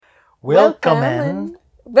Welcome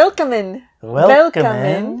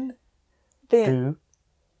to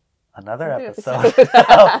another episode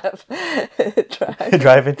of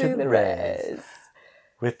Drive into the Res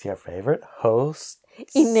with your favorite hosts,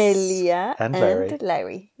 Inelia and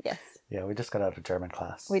Larry. Yes. Yeah, we just got out of German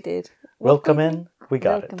class. We did. Welcome in. We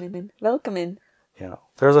got it. Welcome in. Yeah.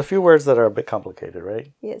 There's a few words that are a bit complicated,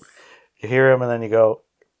 right? Yes. You hear them and then you go,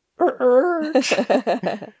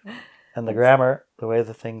 and the grammar, the way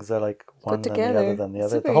the things are like one then the other then the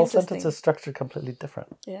other. The whole sentence is structured completely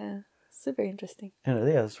different. Yeah. Super interesting.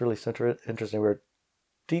 Yeah, it's really interesting. We're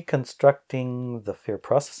deconstructing the fear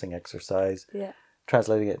processing exercise. Yeah.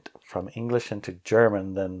 Translating it from English into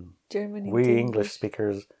German, then we English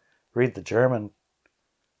speakers read the German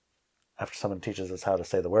after someone teaches us how to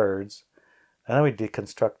say the words, and then we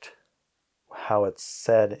deconstruct how it's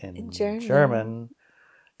said in German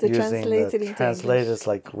using the translators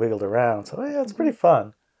like wiggled around. So yeah, it's pretty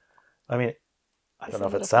fun. I mean, I don't know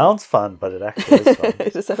if it sounds fun, but it actually is fun.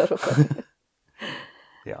 It is a lot of fun.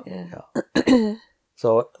 Yeah.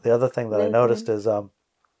 So the other thing that I noticed is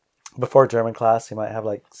before German class, you might have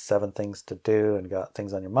like 7 things to do and got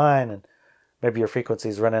things on your mind, and maybe your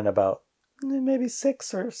frequencies running about maybe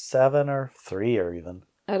 6 or 7 or 3 or even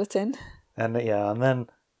out of 10. And and then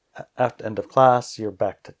at the end of class, you're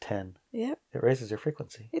back to 10. Yep. It raises your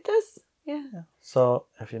frequency. It does. Yeah. So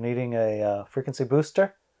if you're needing a frequency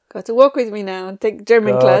booster, go to Walk With Me Now and take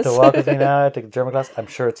German class. Go to Walk With Me Now, take German class. I'm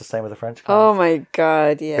sure it's the same with the French class. Oh my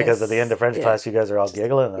God, yes. Because at the end of French class, you guys are all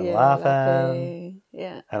giggling and laughing.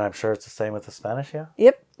 Yeah. And I'm sure it's the same with the Spanish, yeah?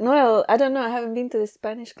 Yep. Well, I don't know. I haven't been to the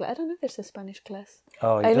Spanish class. I don't know if there's a Spanish class.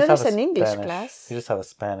 Oh, I know there's an English class. You just have a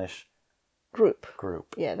Spanish group.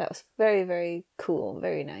 Yeah, that was very, very cool.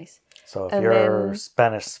 Very nice. So if you're a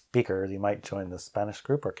Spanish speaker, you might join the Spanish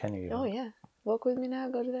group, or can you? Oh, yeah. Walk With Me Now,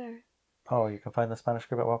 go to there. Oh, you can find the Spanish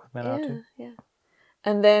group at Walk With Me Now too? Yeah.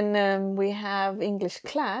 And then we have English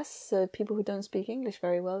class. So people who don't speak English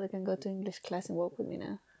very well, they can go to English class and Walk With Me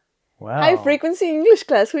Now. Wow. High frequency English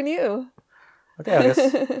class, who knew? Okay,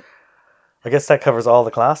 I guess that covers all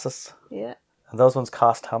the classes. Yeah. And those ones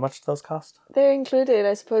cost, how much do those cost? They're included,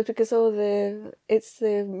 I suppose, because it's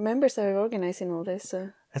the members that are organizing all this.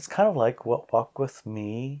 So it's kind of like what Walk With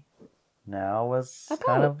Me Now was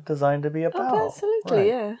kind of designed to be about. Oh, absolutely,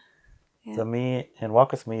 right. Yeah. So me and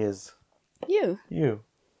Walk With Me is you.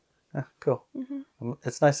 Cool. Mm-hmm.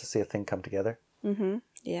 It's nice to see a thing come together. Mm-hmm.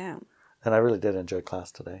 Yeah. And I really did enjoy class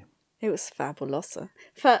today. It was fabulous.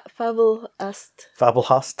 Fabulous.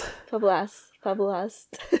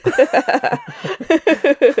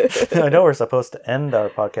 I know we're supposed to end our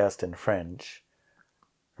podcast in French.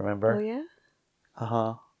 Remember? Oh, yeah?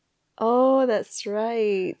 Uh-huh. Oh, that's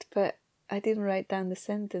right. But I didn't write down the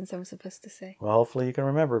sentence I'm supposed to say. Well, hopefully you can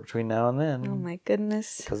remember between now and then. Oh, my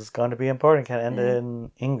goodness. Because it's going to be important. Can't end it in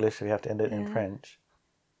English if you have to end it in French.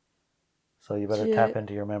 So you better tap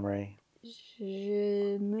into your memory.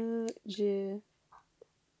 Mon chéri.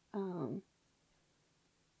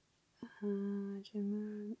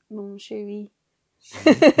 Mon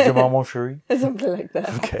chéri? Something like that.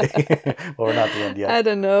 Okay. Well, we're not at the end yet. I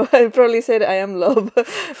don't know. I probably said I am love,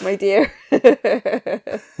 my dear.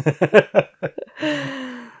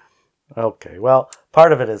 Okay. Well,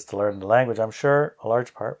 part of it is to learn the language, I'm sure. A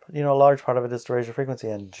large part. But, a large part of it is to raise your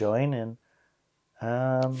frequency and join in.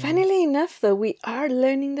 Funnily enough, though, we are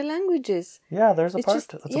learning the languages. Yeah, there's a part.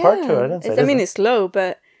 That's a part to it. I didn't say. It's slow,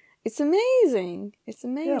 but it's amazing. It's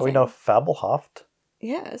amazing. Yeah, we know Fabelhaft.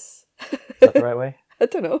 Yes. Is that the right way? I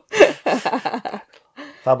don't know.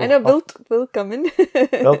 I know Willkommen.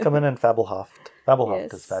 Willkommen and Fabelhaft.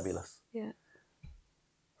 Fabelhaft is fabulous. Yeah.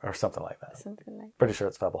 Or something like that. Something like that. Pretty sure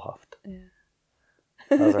it's Fabelhaft. Yeah.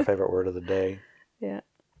 That was our favorite word of the day. Yeah.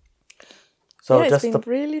 So just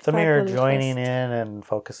really the mere joining in and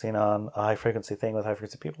focusing on a high frequency thing with high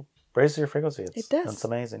frequency people raises your frequency. It does. It's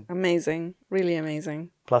amazing. Amazing. Really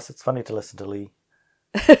amazing. Plus, it's funny to listen to Lee.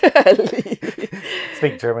 Lee.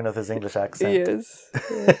 Speak German with his English accent. Yes.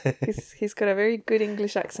 Yeah. He's got a very good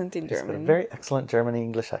English accent in German. He's got a very excellent German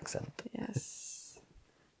English accent. Yes.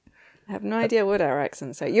 I have no idea what our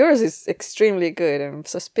accents are. Yours is extremely good. I'm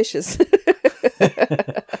suspicious.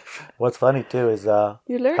 What's funny too is how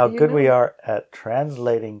good we are at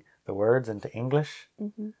translating the words into English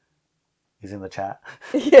using the chat.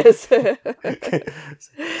 Yes.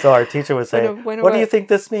 So our teacher was saying, what do you think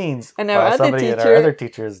this means? And our other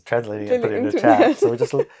teacher is translating it and putting it in the chat. So we just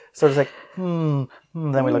sort of like, Then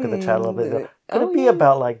we look at the chat a little bit and go, could it be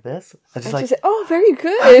about like this? And she said, oh, very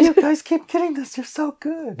good. Oh, you guys keep getting this. You're so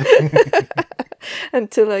good.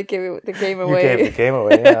 Until I gave the game away. You gave the game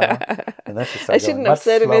away, yeah. And then she started I shouldn't have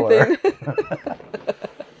said anything.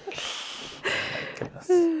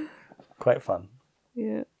 quite fun.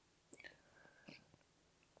 Yeah.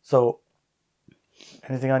 So,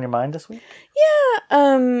 anything on your mind this week?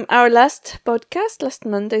 Yeah. Our last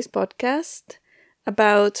Monday's podcast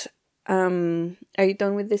about are you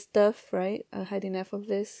done with this stuff, right? I had enough of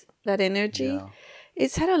this, that energy. Yeah.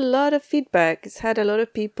 It's had a lot of feedback. It's had a lot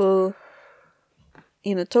of people,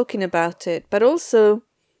 talking about it. But also,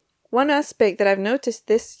 one aspect that I've noticed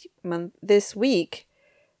this week,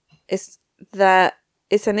 is that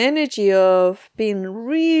it's an energy of being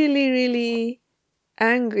really, really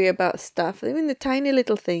angry about stuff, even the tiny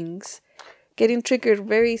little things, getting triggered,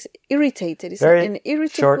 very irritated. It's Very an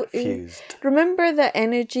irritable, short-fused. Remember the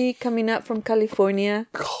energy coming up from California?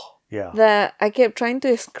 Yeah. That I kept trying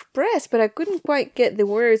to express, but I couldn't quite get the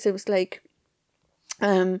words. It was like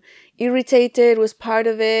irritated was part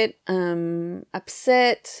of it,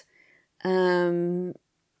 upset, anxious,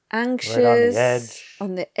 right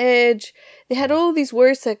on the edge. They had all these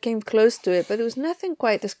words that came close to it, but there was nothing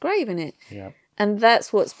quite describing it. Yeah. And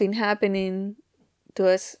that's what's been happening to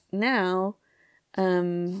us now.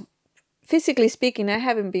 Physically speaking, I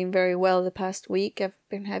haven't been very well the past week. I've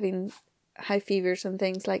been having high fevers and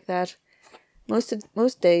things like that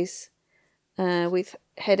most days, with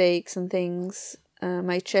headaches and things.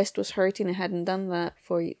 My chest was hurting. I hadn't done that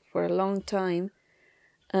for a long time.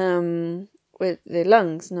 With the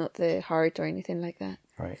lungs, not the heart or anything like that.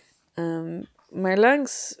 Right. My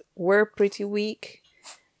lungs were pretty weak.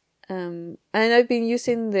 And I've been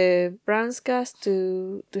using the Brown's gas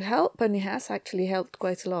to help, and it has actually helped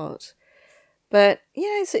quite a lot. But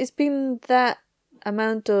yeah, it's been that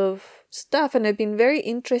amount of stuff, and I've been very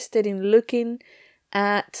interested in looking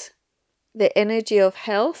at the energy of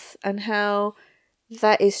health and how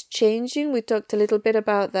that is changing. We talked a little bit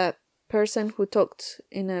about that person who talked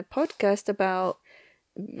in a podcast about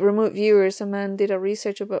remote viewers. A man did a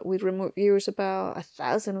research with remote viewers, about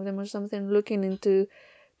 1,000 of them or something, looking into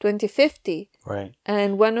 2050. Right.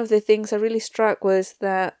 And one of the things that really struck was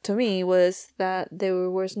that there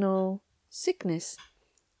was no sickness,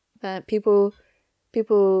 that people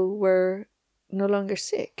were no longer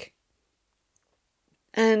sick.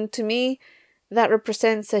 And to me, that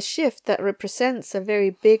represents a shift, that represents a very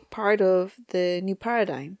big part of the new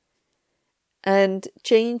paradigm. And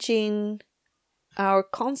changing our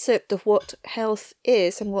concept of what health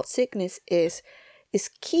is and what sickness is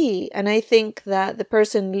key. And I think that the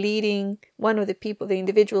person leading, one of the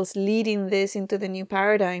individuals leading this into the new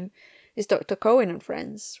paradigm is Dr. Cohen and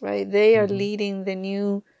friends, right? They are leading the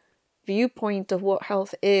new viewpoint of what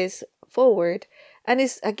health is forward. And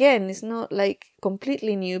it's not like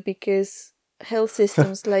completely new, because health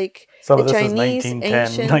systems like the Chinese, is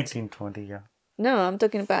 1910, 1920, yeah. No, I'm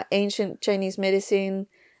talking about ancient Chinese medicine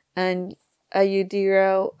and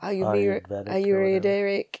Ayurvedic.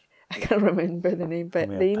 I can't remember the name, but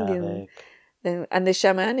the Indian and the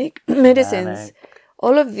shamanic medicines.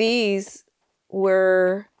 All of these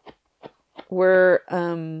were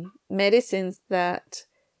medicines that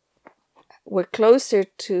were closer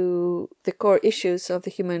to the core issues of the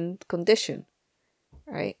human condition,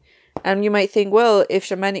 right? And you might think, well, if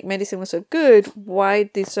shamanic medicine was so good, why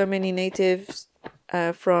did so many natives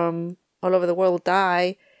from all over the world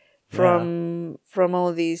die from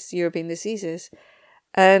all these European diseases?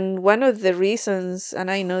 And one of the reasons,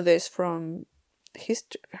 and I know this from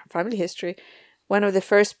family history, one of the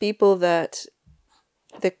first people that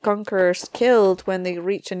the conquerors killed when they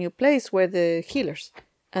reached a new place were the healers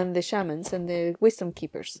and the shamans and the wisdom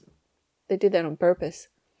keepers. They did that on purpose.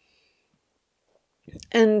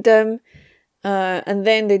 And then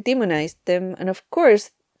they demonized them. And of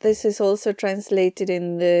course, this is also translated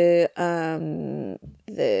in the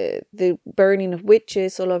burning of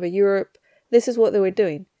witches all over Europe. This is what they were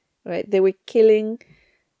doing, right? They were killing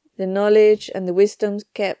the knowledge and the wisdoms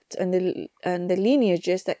kept, and the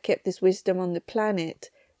lineages that kept this wisdom on the planet,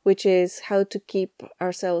 which is how to keep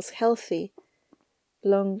ourselves healthy,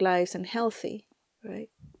 long lives and healthy, right?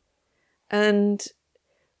 And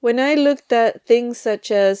when I looked at things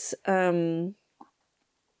such as the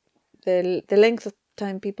length of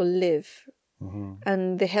time people live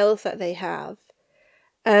and the health that they have,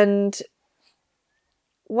 and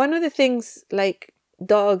one of the things like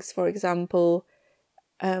dogs, for example,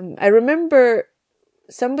 I remember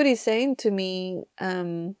somebody saying to me,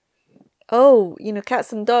 cats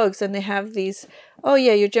and dogs, and they have these,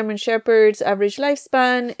 your German Shepherd's average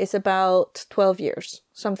lifespan is about 12 years,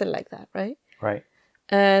 something like that, right? Right.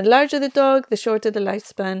 And larger the dog, the shorter the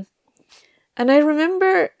lifespan. And I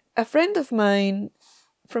remember a friend of mine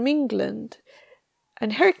from England,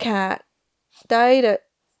 and her cat died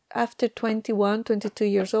after 21, 22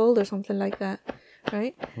 years old or something like that.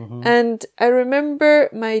 right? And I remember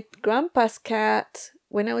my grandpa's cat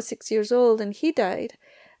when I was 6 years old, and he died,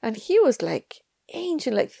 and he was like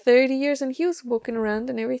ancient, like 30 years, and he was walking around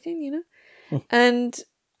and everything, you know. And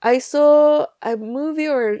I saw a movie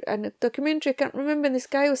or a documentary, I can't remember, and this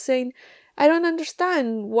guy was saying, I don't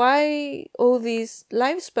understand why all these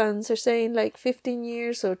lifespans are saying like 15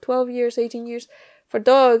 years or 12 years, 18 years for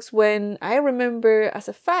dogs, when I remember as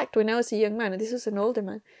a fact, when I was a young man, and this was an older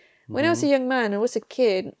man, when I was a young man, I was a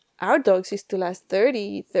kid, our dogs used to last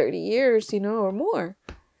 30 years, you know, or more.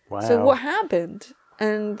 Wow. So what happened?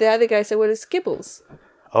 And the other guy said, well, it's kibbles.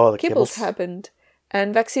 Oh, the kibbles happened.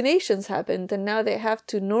 And vaccinations happened. And now they have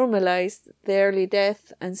to normalize the early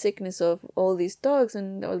death and sickness of all these dogs,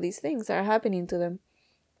 and all these things are happening to them.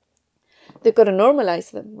 They've got to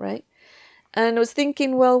normalize them, right? And I was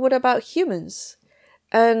thinking, well, what about humans?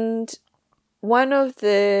 And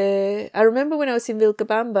I remember when I was in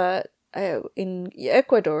Vilcabamba, in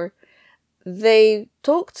Ecuador, they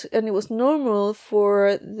talked, and it was normal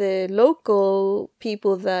for the local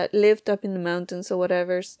people that lived up in the mountains or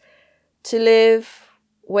whatever to live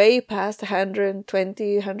way past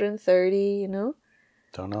 120, 130, you know?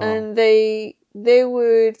 Don't know. And they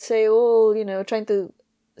would say, oh, you know, trying to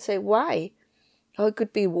say why. Oh, it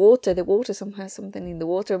could be water. The water somehow has something in the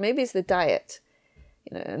water. Or maybe it's the diet.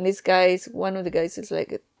 You know, and one of the guys is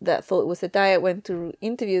like, that thought it was the diet, went to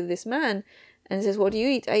interview this man, and he says, what do you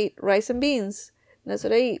eat? I eat rice and beans. And that's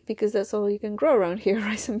what I eat, because that's all you can grow around here,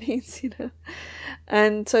 rice and beans, you know.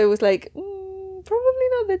 And so it was like, probably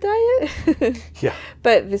not the diet. Yeah.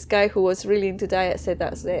 But this guy who was really into diet said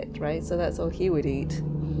that's it, right? So that's all he would eat.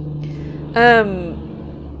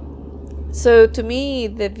 So to me,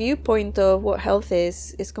 the viewpoint of what health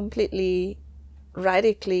is completely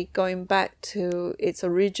radically going back to its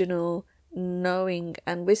original knowing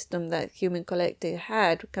and wisdom that human collective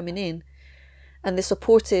had coming in, and the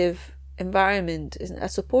supportive environment is a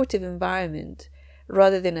supportive environment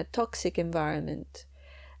rather than a toxic environment.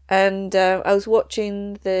 And I was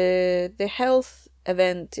watching the health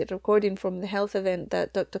event, a recording from the health event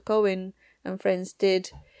that Dr. Cohen and friends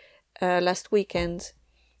did last weekend,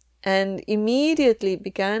 and immediately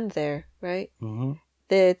began there, right?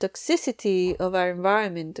 The toxicity of our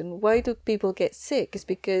environment. And why do people get sick? Is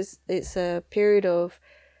because it's a period of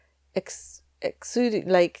exuding,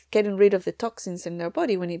 like getting rid of the toxins in their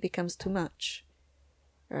body when it becomes too much,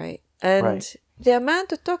 right? And the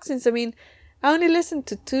amount of toxins, I mean, I only listened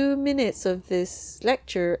to 2 minutes of this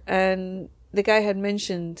lecture, and the guy had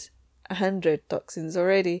mentioned 100 toxins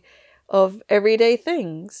already of everyday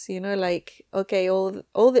things, you know, like, okay,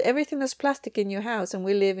 everything that's plastic in your house, and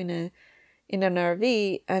we live in an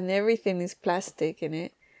RV, and everything is plastic in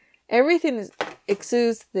it. Everything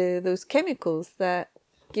exudes those chemicals that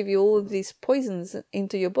give you all of these poisons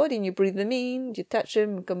into your body, and you breathe them in, you touch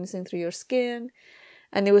them, it comes in through your skin.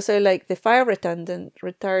 And it was so like the fire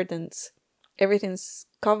retardants, everything's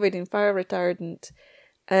covered in fire retardant,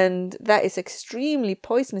 and that is extremely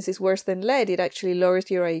poisonous. It's worse than lead. It actually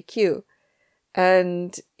lowers your IQ,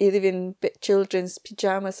 and even children's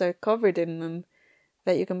pajamas are covered in them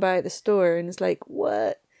that you can buy at the store. And it's like,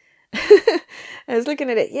 what? I was looking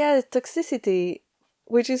at it, yeah, toxicity,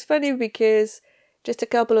 which is funny because just a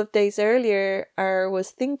couple of days earlier I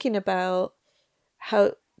was thinking about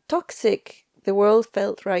how toxic the world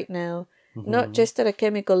felt right now, not just at a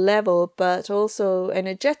chemical level, but also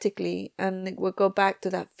energetically. And we'll go back to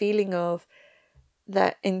that feeling of,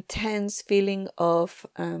 that intense feeling of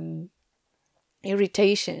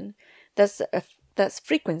irritation. That's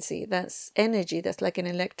frequency, that's energy, that's like an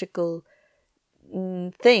electrical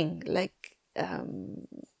thing, like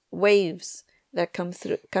waves that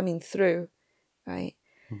coming through, right?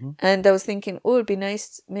 And I was thinking, oh, it'd be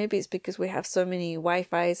nice, maybe it's because we have so many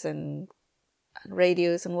Wi-Fis and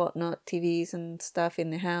radios and whatnot, TVs and stuff in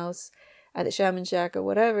the house, at the shaman shack or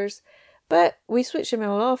whatever's, but we switch them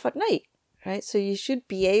all off at night, right? So you should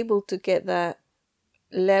be able to get that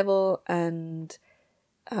level and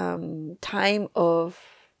time of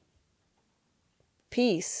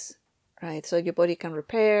peace, right? So your body can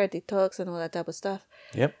repair, detox, and all that type of stuff.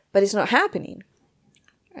 Yep. But it's not happening,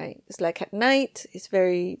 right? It's like at night, it's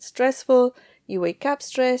very stressful. You wake up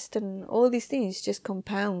stressed, and all these things just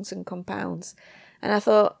compounds and compounds. And I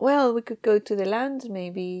thought, well, we could go to the land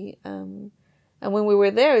maybe. And when we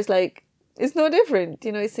were there, it's like, it's no different.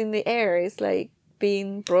 You know, it's in the air. It's like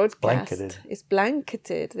being broadcast. It's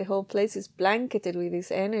blanketed. The whole place is blanketed with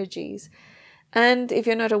these energies. And if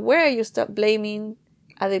you're not aware, you start blaming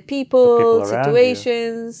other people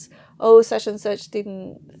situations. Oh, such and such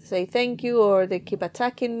didn't say thank you, or they keep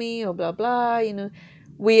attacking me, or blah, blah, you know.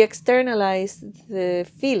 we externalize the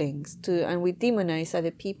feelings and we demonize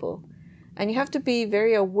other people. And you have to be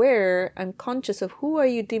very aware and conscious of who are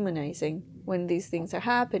you demonizing when these things are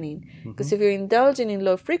happening. Because if you're indulging in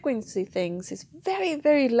low frequency things, it's very,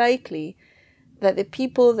 very likely that the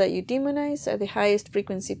people that you demonize are the highest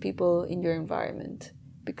frequency people in your environment,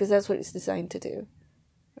 because that's what it's designed to do,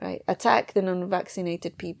 right? Attack the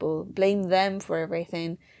non-vaccinated people, blame them for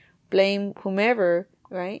everything, blame whomever,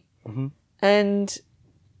 right? And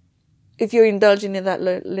if you're indulging in that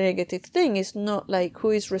negative thing, it's not like who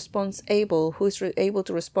is able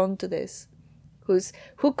to respond to this,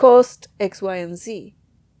 who caused X, Y, and Z,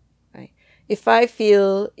 right? If I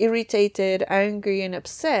feel irritated, angry, and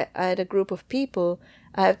upset at a group of people,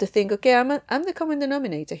 I have to think, okay, I'm the common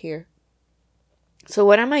denominator here. So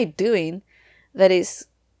what am I doing that is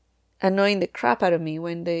annoying the crap out of me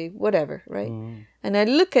when they whatever, right? And I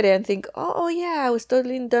look at it and think, oh yeah, I was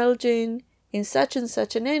totally indulging in such and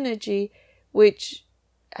such an energy, which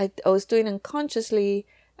I was doing unconsciously,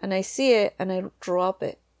 and I see it and I drop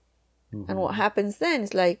it. And what happens then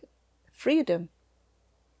is like freedom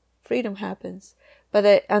happens, but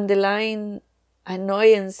the underlying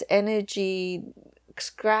annoyance, energy,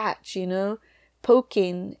 scratch,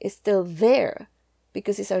 poking is still there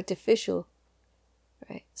because it's artificial,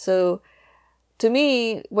 right? So to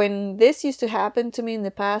me, when this used to happen to me in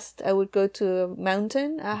the past, I would go to a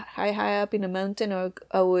mountain, high up in a mountain, or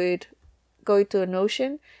I would go to an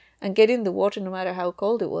ocean and get in the water no matter how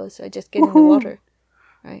cold it was. I just get in the water,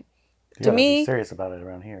 right? You gotta be serious about it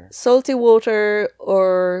around here. Salty water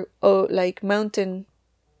or like mountain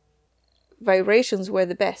vibrations were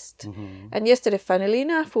the best. And yesterday, funnily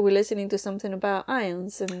enough, we were listening to something about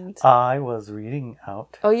ions, and I was reading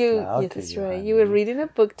out. That's right. You were reading a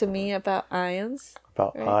book to me about ions.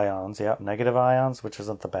 About ions, yeah, negative ions, which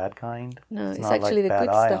isn't the bad kind. No, it's actually like the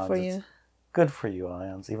good stuff for you. It's good for you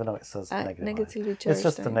ions, even though it says negatively charged. It's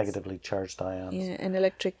just the negatively charged ions. Yeah, and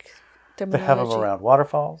electric terminology. They have them around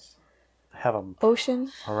waterfalls. They have them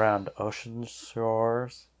around ocean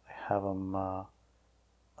shores. They have them.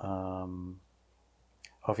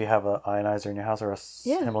 If you have an ionizer in your house, or a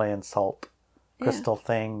Himalayan salt crystal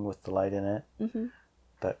thing with the light in it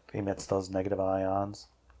that emits those negative ions,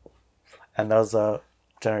 and those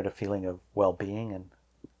generate a feeling of well-being and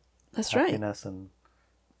happiness, and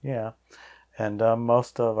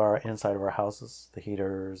most of our inside of our houses, the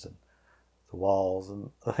heaters and the walls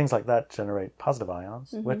and the things like that, generate positive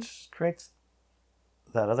ions, which creates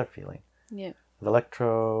that other feeling. Yeah, the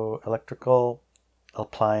electrical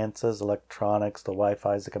appliances, electronics, the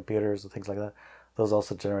Wi-Fi's, the computers, the things like that, those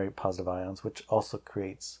also generate positive ions, which also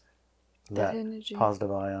creates that energy. Positive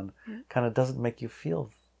ion. Kind of doesn't make you feel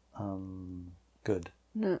good.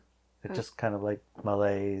 No. It just kind of like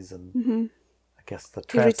malaise and I guess the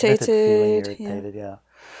transmitted feeling, irritated, yeah.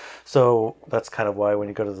 So that's kind of why when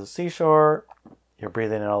you go to the seashore, you're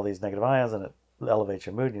breathing in all these negative ions and it elevates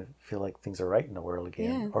your mood and you feel like things are right in the world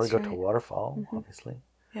again. Or you go to a waterfall, obviously.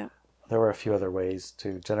 Yeah. There were a few other ways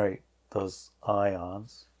to generate those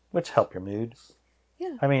ions, which help your mood.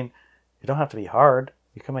 Yeah. I mean, you don't have to be hard.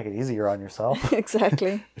 You can make it easier on yourself.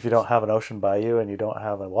 Exactly. If you don't have an ocean by you and you don't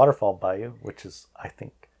have a waterfall by you, which is, I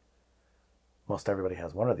think, most everybody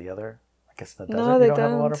has one or the other. I guess in the desert you don't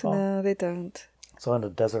have a waterfall. No, they don't. So in the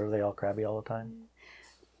desert, are they all crabby all the time?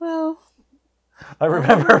 Well, I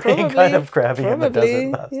remember being kind of crabby in the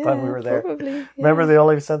desert last time we were there. Probably, remember the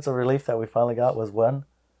only sense of relief that we finally got was when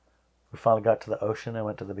we finally got to the ocean and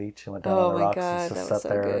went to the beach and went down on the rocks and just sat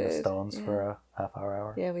there in the stones for a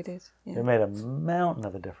half-hour. Yeah, we did. Yeah. It made a mountain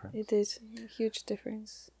of a difference. It did. A huge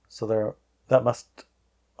difference. So that must...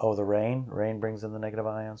 Oh, the rain? Rain brings in the negative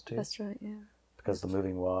ions too? That's right, yeah. Because the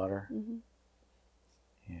moving water.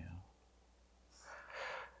 Yeah.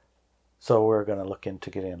 So we're going to look into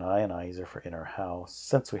getting an ionizer for in our house.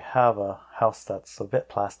 Since we have a house that's a bit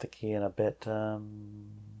plasticky and a bit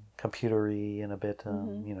computery and a bit,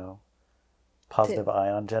 positive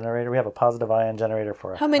ion generator. We have a positive ion generator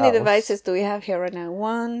for a house. How many devices do we have here right now?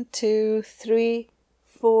 1, 2, 3,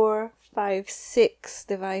 4, 5, 6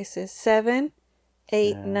 devices. 7,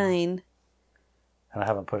 8, 9. And I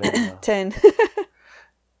haven't put in 10.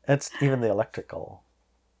 It's even the electrical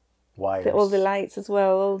wires. All the lights as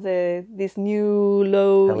well. All these new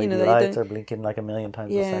low LED lights are blinking like a million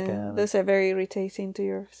times a second. Those are very irritating to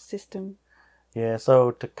your system. Yeah,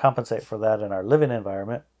 so to compensate for that in our living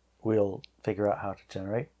environment, we'll figure out how to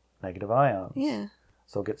generate negative ions. Yeah.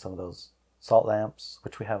 So get some of those salt lamps,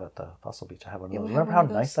 which we have at the Fossil Beach. I have one of those. Remember how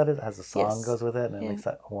nice that is? It has a song goes with it and it makes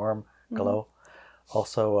that warm glow.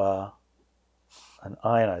 Also, an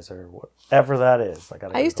ionizer, whatever that is.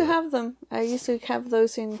 I used to have them. I used to have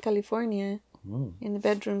those in California. In the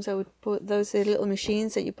bedrooms, I would put those little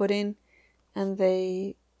machines that you put in, and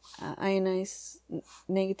they ionize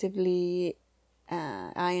negatively,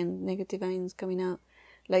 negative ions coming out.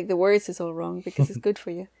 Like the words is all wrong because it's good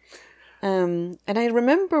for you. And I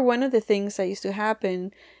remember one of the things that used to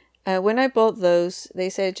happen when I bought those. They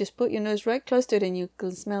said just put your nose right close to it and you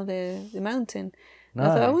can smell the mountain. Nice. I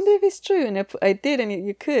thought, I wonder if it's true, and I did, and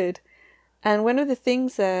you could. And one of the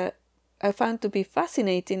things that I found to be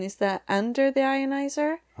fascinating is that under the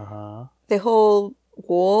ionizer, the whole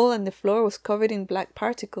wall and the floor was covered in black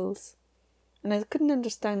particles, and I couldn't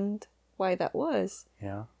understand why that was.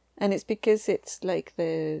 Yeah. And it's because it's like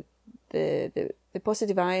the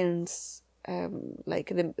positive ions,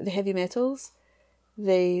 like the heavy metals,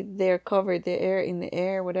 they're covered, the air in the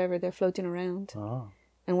air, whatever, they're floating around. Oh.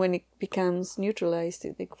 And when it becomes neutralized,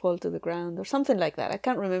 they fall to the ground or something like that. I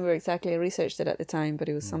can't remember exactly. I researched it at the time, but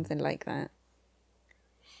it was something like that.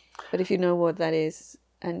 But if you know what that is,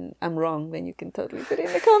 and I'm wrong, then you can totally put it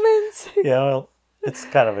in the comments. Yeah, well, it's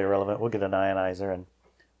kind of irrelevant. We'll get an ionizer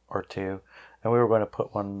or two. And we were going to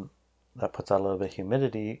put one that puts out a little bit of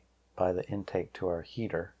humidity by the intake to our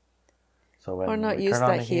heater. So when or not we use turn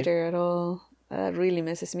on that heater at all. That really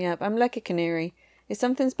messes me up. I'm like a canary. If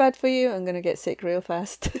something's bad for you, I'm going to get sick real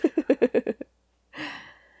fast.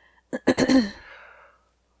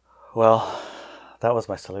 Well, that was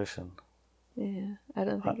my solution. Yeah, I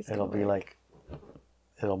don't think it'll be like,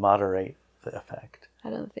 it'll moderate the effect.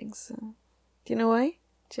 I don't think so. Do you know why?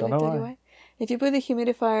 Don't know why. If you put the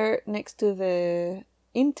humidifier next to the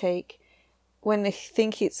intake, when the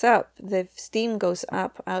thing heats up, the steam goes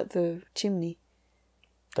up out the chimney.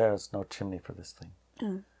 There's no chimney for this thing.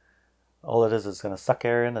 Oh. All it is going to suck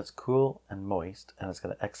air in that's cool and moist, and it's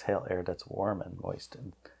going to exhale air that's warm and moist,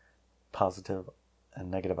 and positive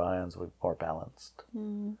and negative ions will be more balanced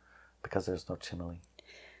because there's no chimney.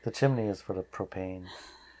 The chimney is for the propane.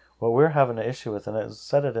 What we're having an issue with, and it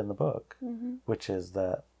said it in the book, which is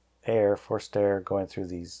that forced air going through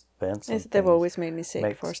these vents. They've always made me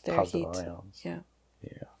sick, forced air heat. Ions. Yeah.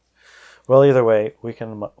 Well, either way, we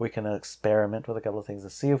can experiment with a couple of things to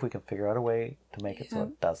see if we can figure out a way to make it so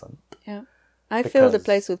it doesn't. Yeah. I fill the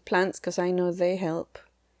place with plants because I know they help.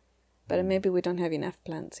 But maybe we don't have enough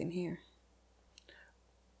plants in here.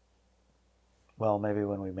 Well, maybe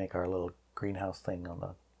when we make our little greenhouse thing on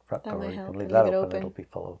the front door, we can leave that open. open. It'll be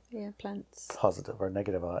full of plants. Positive or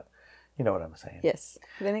negative ions. You know what I'm saying? Yes.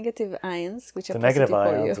 The negative ions, which are the positive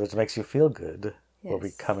negative for ions, you. which makes you feel good, will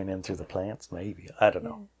be coming in through the plants, maybe. I don't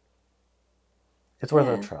know. It's worth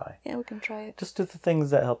a try. Yeah, we can try it. Just do the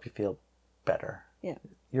things that help you feel better. Yeah.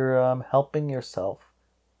 You're helping yourself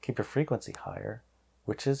keep your frequency higher,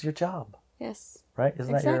 which is your job. Yes. Right?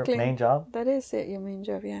 Isn't that your main job? That is it, your main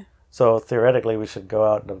job, yeah. So theoretically, we should go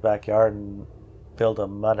out in the backyard and build a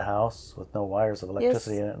mud house with no wires of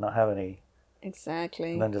electricity in it and not have any.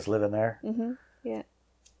 Exactly. And then just live in there. Mm-hmm. Yeah.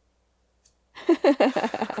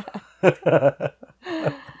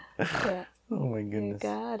 Yeah. Oh my goodness. You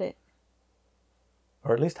got it.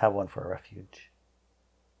 Or at least have one for a refuge.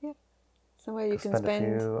 Yep. Somewhere you can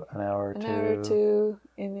spend an hour or two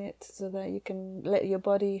in it so that you can let your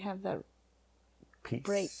body have that peace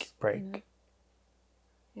break. You know?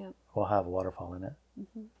 Yeah. We'll have a waterfall in it.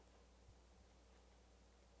 Mm-hmm.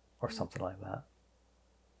 Or something like that.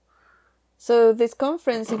 So this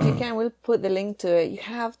conference, if you can, we'll put the link to it. You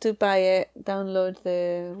have to buy it, download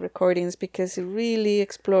the recordings, because it really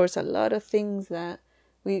explores a lot of things that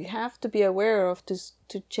we have to be aware of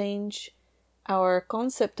to change our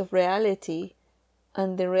concept of reality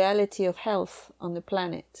and the reality of health on the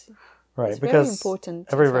planet. Right, it's because very important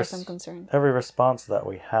as far as I'm concerned. Every response that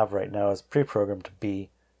we have right now is pre-programmed to be,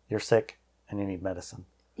 you're sick and you need medicine.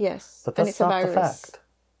 Yes, but that's and it's not a virus. The fact.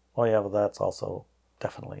 Well, yeah, but that's also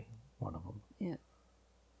definitely one of them. Yeah.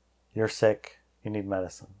 You're sick, you need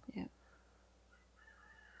medicine. Yeah.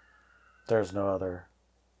 There's no other.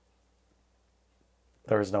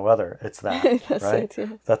 There is no other. It's that, that's right? It,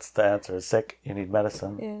 yeah. That's the answer. Sick, you need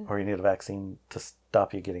medicine, or you need a vaccine to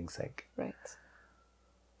stop you getting sick. Right.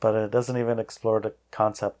 But it doesn't even explore the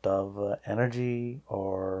concept of energy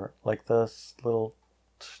or like this little,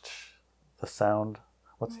 the sound.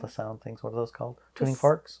 What's the sound things? What are those called? Tuning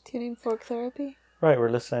forks? Tuning fork therapy? Right. We're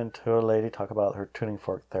listening to a lady talk about her tuning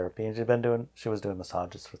fork therapy, and she was doing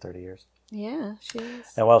massages for 30 years. Yeah, she is.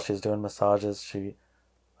 And while she's doing massages, she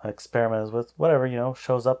experiments with whatever,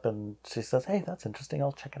 shows up, and she says, hey, that's interesting,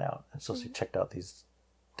 I'll check it out. And so she checked out these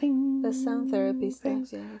the sound therapy things.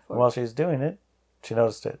 Stuff, yeah, and while she's doing it, she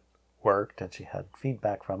noticed it worked and she had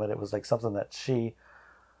feedback from it. It was like something that she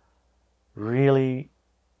really,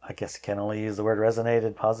 I guess you can only use the word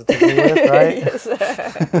resonated positively with,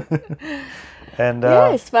 right? And yeah,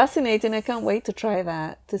 it's fascinating. I can't wait to try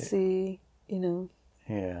that, to see,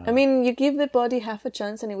 Yeah. I mean, you give the body half a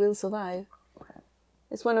chance and it will survive.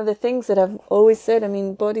 It's one of the things that I've always said. I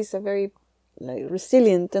mean, bodies are very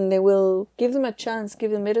resilient, and they will give them a chance,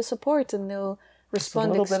 give them a bit of support, and they'll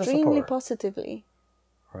respond extremely positively.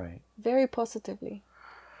 Right. Very positively.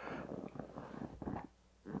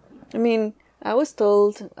 I mean, I was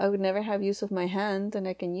told I would never have use of my hand, and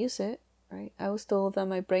I can use it, right? I was told that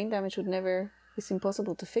my brain damage it's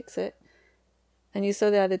impossible to fix it. And you saw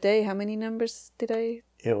the other day, how many numbers did I...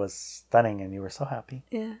 It was stunning, and you were so happy.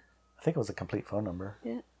 Yeah. I think it was a complete phone number.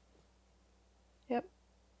 Yeah. Yep.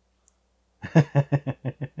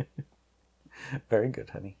 Very good,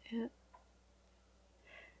 honey. Yeah.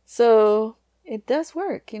 So it does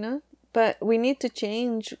work, but we need to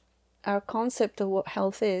change our concept of what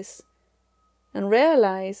health is and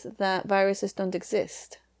realize that viruses don't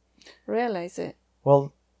exist. Realize it.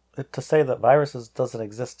 Well, to say that viruses doesn't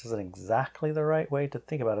exist isn't exactly the right way to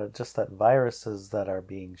think about it. Just that viruses that are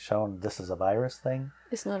being shown this is a virus thing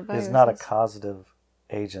is not a causative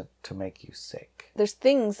agent to make you sick. There's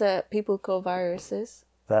things that people call viruses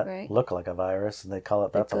that look like a virus, and they call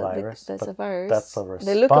it that's a virus. That's a virus. That's a response.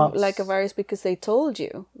 They look like a virus because they told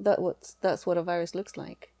you that's what a virus looks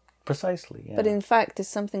like. Precisely, yeah. But in fact, it's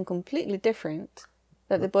something completely different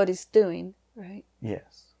that the body's doing, right?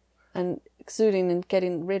 Yes. And exuding and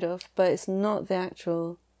getting rid of, but it's not the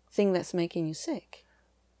actual thing that's making you sick.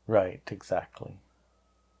 Right, exactly.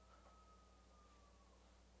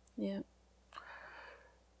 Yeah.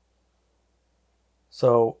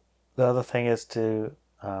 So the other thing is to,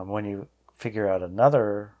 when you figure out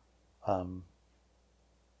another,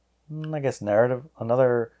 narrative,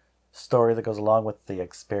 another story that goes along with the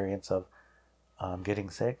experience of getting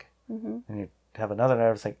sick, and you have another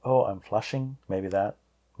narrative saying, oh, I'm flushing, maybe that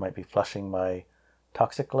might be flushing my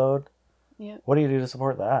toxic load. Yeah. What do you do to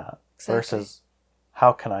support that? Exactly. Versus,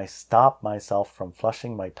 how can I stop myself from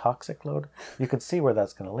flushing my toxic load? You could see where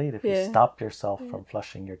that's going to lead if you stop yourself from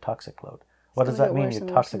flushing your toxic load. What does that mean? Your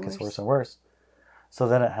toxic is worse and worse. So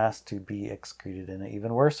then it has to be excreted in an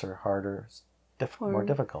even worse or harder, more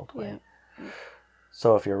difficult way. Yeah.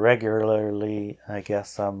 So if you're regularly,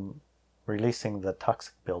 releasing the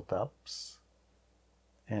toxic buildups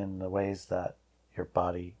in the ways that your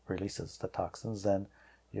body releases the toxins, then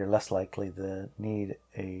you're less likely to need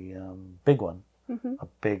a big one, a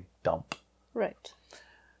big dump. Right.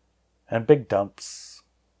 And big dumps,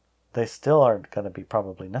 they still aren't going to be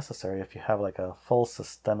probably necessary if you have like a full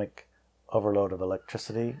systemic overload of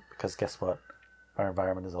electricity, because guess what? Our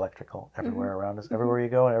environment is electrical everywhere around us. Everywhere you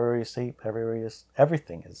go and everywhere you sleep,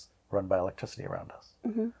 everything is run by electricity around us.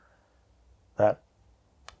 That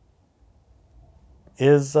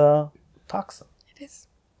is a toxin. It is.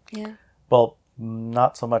 Yeah. Well,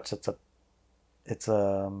 not so much. It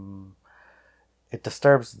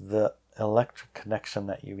disturbs the electric connection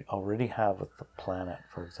that you already have with the planet,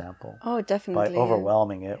 for example. Oh, definitely. By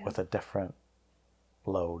overwhelming it with a different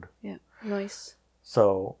load. Yeah. Noise.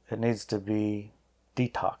 So it needs to be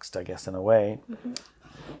detoxed, I guess, in a way.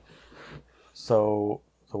 So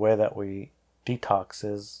the way that we detox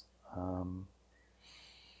is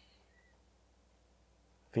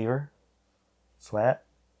fever, sweat,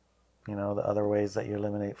 the other ways that you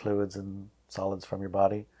eliminate fluids and solids from your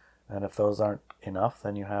body. And if those aren't enough,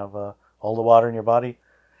 then you have all the water in your body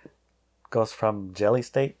goes from jelly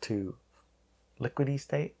state to liquidy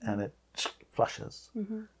state, and it flushes.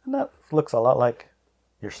 And that looks a lot like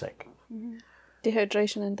you're sick.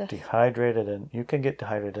 Dehydration and death. Dehydrated, and you can get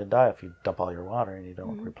dehydrated and die if you dump all your water and you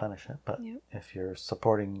don't replenish it. But if you're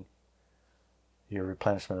supporting your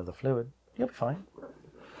replenishment of the fluid, you'll be fine.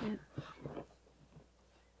 Yeah.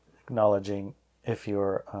 Acknowledging if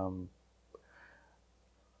you're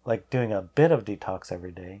like doing a bit of detox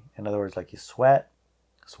every day. In other words, like you sweat.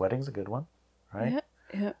 Sweating's a good one, right?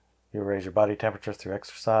 Yeah. You raise your body temperature through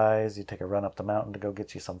exercise. You take a run up the mountain to go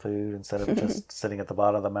get you some food instead of just sitting at the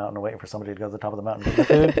bottom of the mountain and waiting for somebody to go to the top of the mountain and get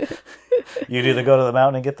the food. You'd either go to the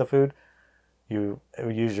mountain and get the food. You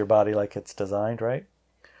use your body like it's designed, right?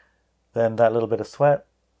 Then that little bit of sweat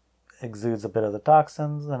exudes a bit of the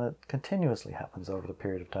toxins, and it continuously happens over the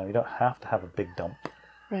period of time. You don't have to have a big dump.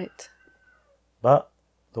 Right. But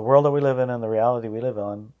the world that we live in and the reality we live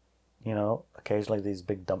in, occasionally these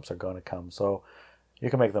big dumps are going to come. So you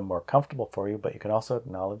can make them more comfortable for you, but you can also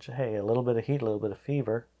acknowledge, hey, a little bit of heat, a little bit of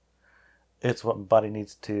fever, it's what my body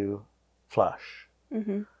needs to flush.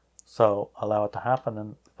 So allow it to happen,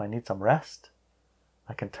 and if I need some rest,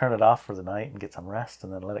 I can turn it off for the night and get some rest,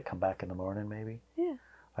 and then let it come back in the morning maybe. Yeah.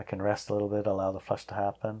 I can rest a little bit, allow the flush to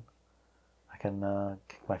happen. I can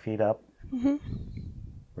kick my feet up,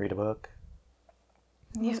 read a book,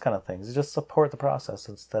 Those kind of things. You just support the process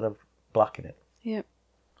instead of blocking it. Yep.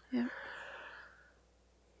 Yeah.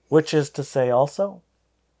 Which is to say also,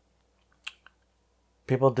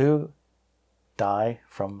 people do die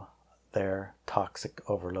from their toxic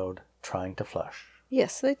overload trying to flush.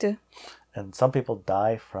 Yes, they do. And some people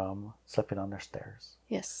die from slipping on their stairs.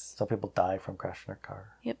 Yes. Some people die from crashing their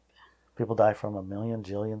car. Yep. People die from a million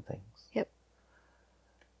jillion things. Yep.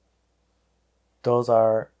 Those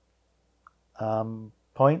are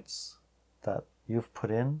points that you've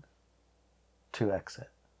put in to exit.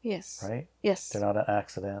 Yes. Right? Yes. They're not an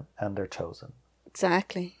accident, and they're chosen.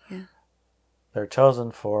 Exactly. Yeah. They're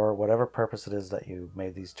chosen for whatever purpose it is that you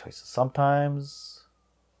made these choices. Sometimes,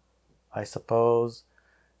 I suppose,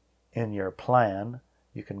 in your plan,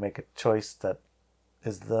 you can make a choice that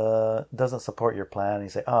doesn't support your plan, and you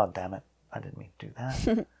say, "Oh, damn it, I didn't mean to do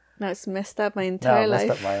that." Now it's messed up my entire life. Now I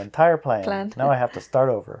messed up my entire plan. Now I have to start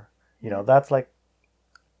over. That's like,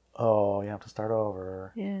 oh, you have to start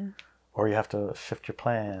over. Yeah. Or you have to shift your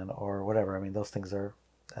plan or whatever. I mean, those things are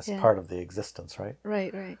as part of the existence, right?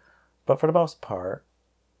 Right, right. But for the most part,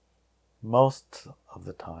 most of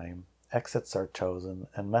the time, exits are chosen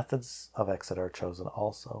and methods of exit are chosen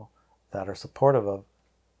also that are supportive of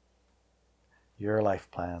your life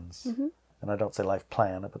plans. Mm-hmm. And I don't say life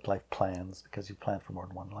plan, but life plans, because you plan for more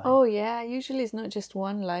than one life. Oh, yeah. Usually it's not just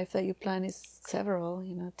one life that you plan, it's several,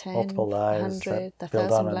 10, multiple lives 100, that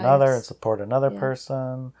build on 1,000 another lives. and support another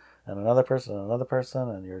person and another person and another person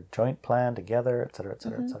and your joint plan together, etc.,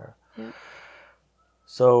 etc., etc. Yeah.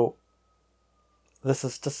 So this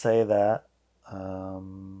is to say that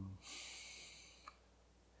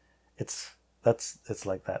it's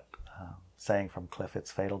like that saying from Cliff,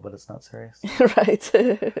 it's fatal, but it's not serious. Right.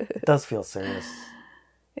 It does feel serious.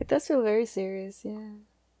 It does feel very serious, yeah.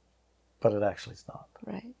 But it actually is not.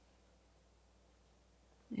 Right.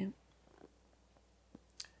 Yeah.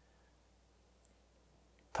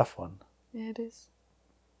 Tough one. Yeah, it is.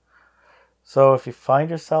 So if you find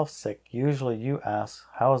yourself sick, usually you ask,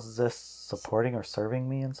 how is this supporting or serving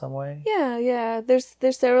me in some way? Yeah. There's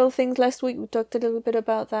several things. Last week we talked a little bit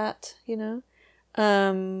about that,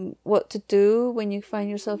 what to do when you find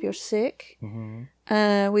yourself you're sick.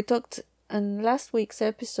 Mm-hmm. We talked in last week's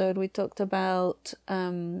episode, we talked about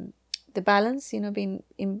the balance, being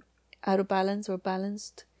out of balance or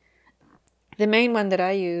balanced. The main one that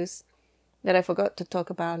I use that I forgot to talk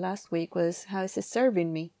about last week was, how is this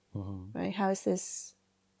serving me? Mm-hmm. Right? How is this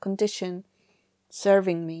condition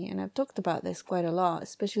serving me? And I've talked about this quite a lot,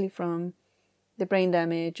 especially from the brain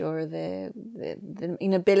damage or the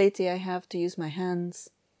inability I have to use my hands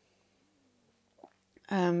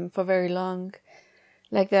for very long.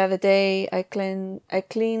 Like the other day, I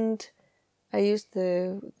used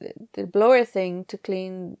the blower thing to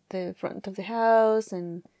clean the front of the house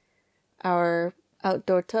and our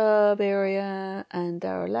outdoor tub area and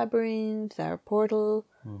our labyrinth, our portal.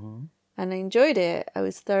 Mm-hmm. And I enjoyed it. I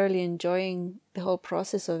was thoroughly enjoying the whole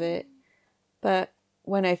process of it. But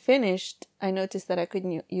when I finished, I noticed that I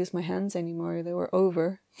couldn't use my hands anymore. They were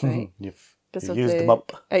over, right? You used them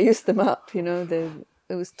up. I used them up,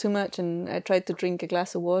 it was too much, and I tried to drink a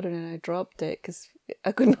glass of water and I dropped it because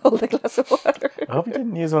I couldn't hold a glass of water. I hope you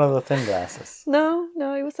didn't use one of the thin glasses. No,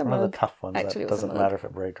 it was a mug. One of the tough ones. Actually, that doesn't matter if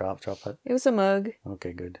it breaks, drop it. It was a mug.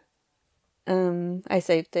 Okay, good. I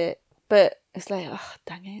saved it, but it's like, oh,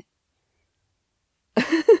 dang it.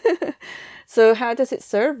 So how does it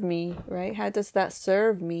serve me, right? How does that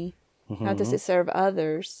serve me? Mm-hmm. How does it serve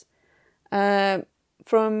others?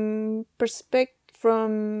 From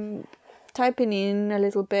typing in a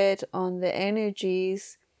little bit on the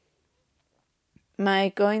energies, my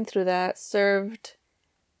going through that served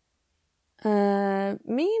me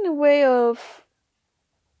in a way of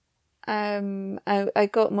I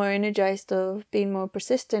got more energized of being more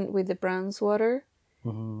persistent with the bronze water,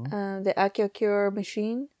 the AquaCure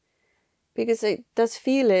machine, because it does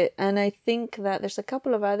feel it, and I think that there's a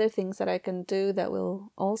couple of other things that I can do that will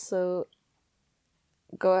also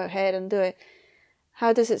go ahead and do it.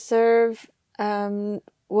 How does it serve?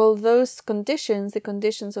 Well, those conditions, the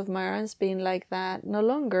conditions of my arms being like that, no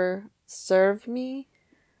longer serve me.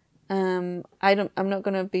 I'm not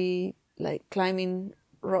gonna be like climbing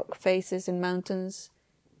rock faces in mountains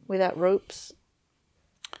without ropes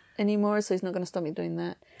anymore, so it's not gonna stop me doing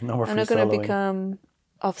that. No more free I'm not gonna soloing. become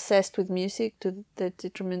obsessed with music to the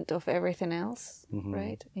detriment of everything else,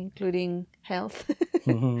 right? Including health.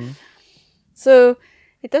 So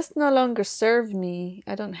it does no longer serve me.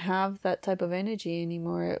 I don't have that type of energy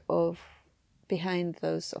anymore of behind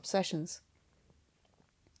those obsessions.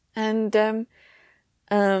 And so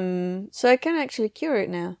I can actually cure it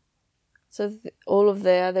now. So all of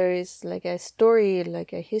the other is like a story,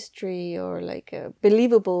 like a history, or like a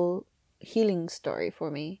believable healing story for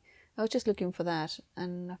me. I was just looking for that,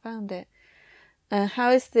 and I found it.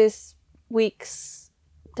 How is this week's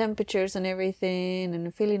temperatures and everything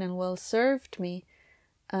and feeling unwell served me?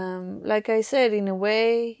 Like I said, in a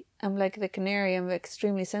way, I'm like the canary. I'm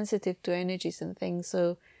extremely sensitive to energies and things.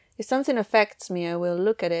 So if something affects me, I will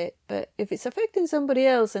look at it. But if it's affecting somebody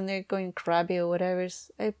else and they're going crabby or whatever,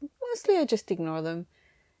 I just ignore them.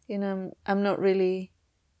 You know, I'm not really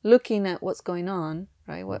looking at what's going on,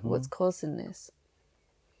 right? What's causing this?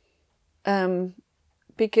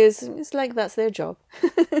 Because it's like that's their job,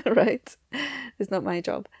 right? It's not my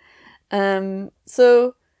job.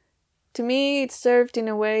 So to me, it served in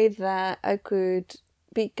a way that I could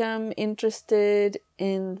become interested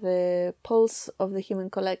in the pulse of the human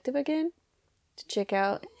collective again, to check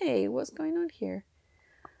out, hey, what's going on here?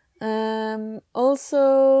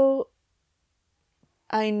 Also,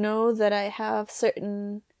 I know that I have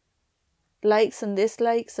certain likes and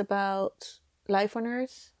dislikes about life on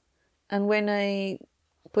Earth. And when I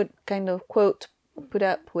put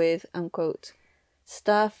up with, unquote,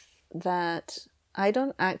 stuff that I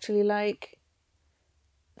don't actually like,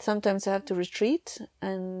 sometimes I have to retreat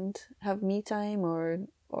and have me time or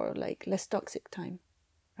like less toxic time,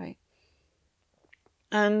 right?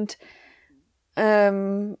 And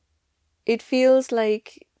it feels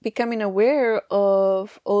like becoming aware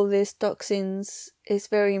of all these toxins is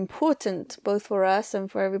very important, both for us and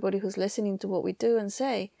for everybody who's listening to what we do and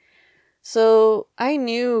say. So I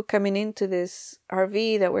knew coming into this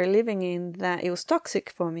RV that we're living in that it was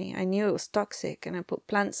toxic for me. I knew it was toxic, and I put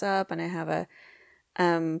plants up, and I have a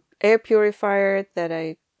air purifier that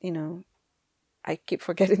I keep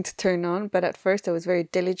forgetting to turn on. But at first I was very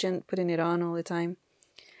diligent putting it on all the time.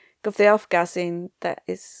 Of the off-gassing that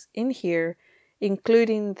is in here,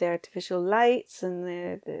 including the artificial lights and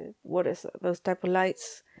the what is those type of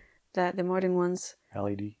lights, that the modern ones,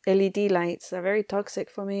 LED lights, are very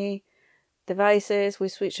toxic for me. Devices, we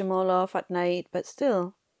switch them all off at night, but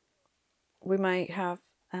still we might have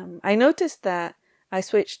I noticed that I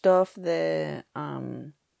switched off the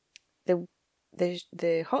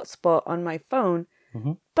hotspot on my phone,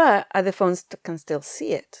 but other phones can still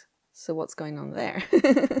see it. So what's going on there?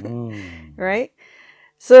 Right?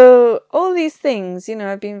 So all these things,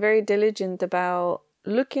 I've been very diligent about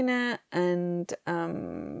looking at and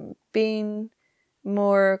being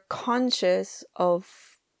more conscious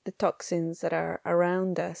of the toxins that are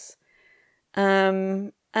around us.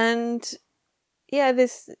 And yeah,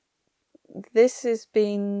 this has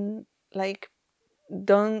been like,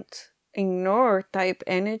 don't ignore type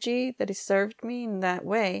energy that has served me in that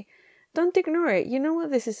way. Don't ignore it. You know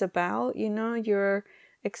what this is about. You're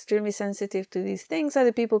extremely sensitive to these things.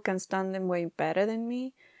 Other people can stand them way better than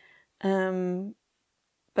me.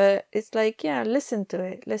 But it's like, yeah, listen to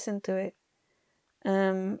it.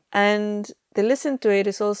 And the listen to it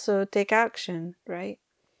is also take action, right?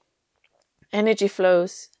 Energy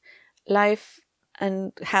flows. Life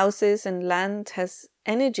and houses and land has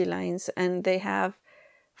energy lines, and they have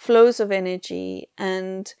flows of energy.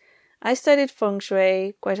 And I studied feng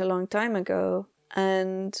shui quite a long time ago,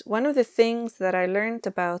 and one of the things that I learned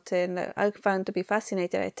about it and that I found to be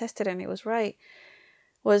fascinating, I tested and it was right,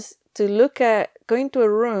 was to look at going to a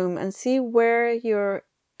room and see where your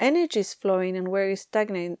energy is flowing and where it's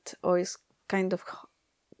stagnant or is kind of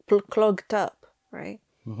clogged up, right?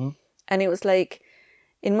 And it was like,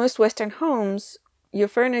 in most Western homes, your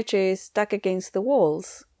furniture is stuck against the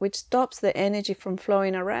walls, which stops the energy from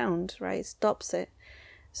flowing around, right? It stops it.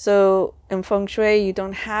 So in feng shui, you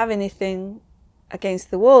don't have anything against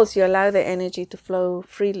the walls. You allow the energy to flow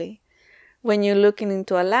freely. When you're looking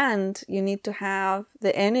into a land, you need to have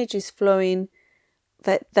the energies flowing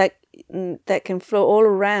that can flow all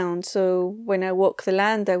around. So when I walk the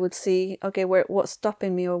land, I would see, okay, what's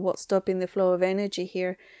stopping me, or what's stopping the flow of energy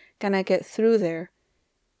here? Can I get through there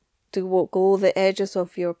to walk all the edges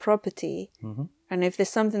of your property? And if there's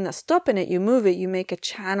something that's stopping it, you move it, you make a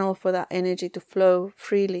channel for that energy to flow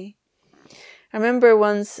freely. I remember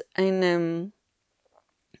once in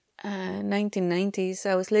 1990s,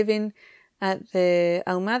 I was living at the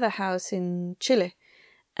Ahumada house in Chile,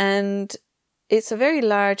 and it's a very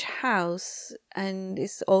large house, and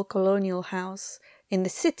it's all colonial house in the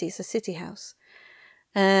city. It's a city house.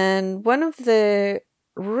 And one of the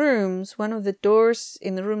doors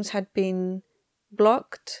in the rooms had been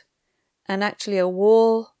blocked, and actually a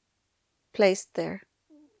wall placed there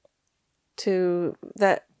to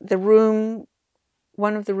that the room,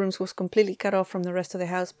 one of the rooms was completely cut off from the rest of the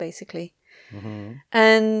house, basically.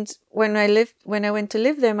 And when I went to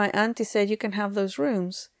live there, my auntie said, you can have those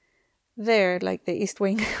rooms. there, like the East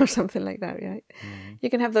Wing or something like that, right? You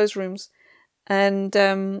can have those rooms. And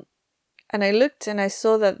I looked and I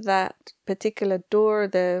saw that particular door,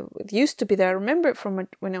 it used to be there. I remember it from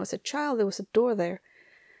when I was a child, there was a door there.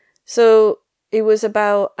 So it was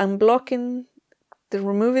about unblocking,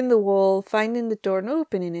 removing the wall, finding the door and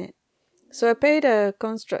opening it. So I paid a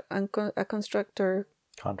contractor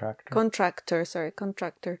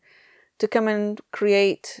to come and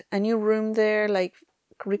create a new room there, like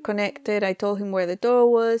reconnected. I told him where the door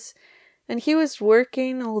was, and he was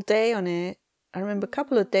working all day on it. I remember a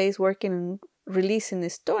couple of days working and releasing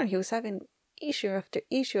this door, and he was having issue after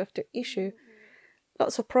issue after issue,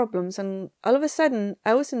 lots of problems. And all of a sudden,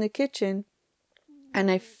 I was in the kitchen, and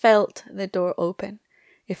I felt the door open.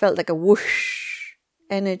 It felt like a whoosh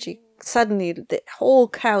energy. Suddenly, the whole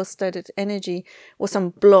house energy was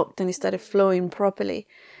unblocked, and it started flowing properly.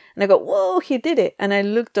 And I go, whoa, he did it. And I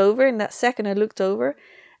looked over, in that second I looked over,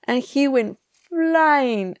 and he went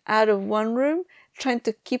flying out of one room, trying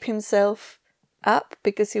to keep himself up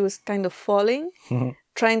because he was kind of falling,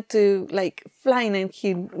 trying to flying, and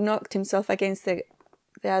he knocked himself against the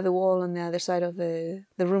other wall on the other side of the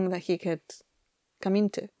room that he had come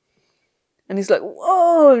into. And he's like,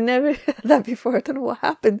 whoa, never had that before. I don't know what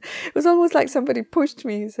happened. It was almost like somebody pushed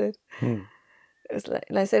me, he said. It was like,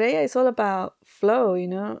 and I said, yeah, it's all about flow,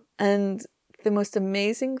 And the most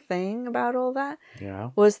amazing thing about all that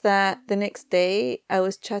was that the next day I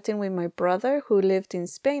was chatting with my brother who lived in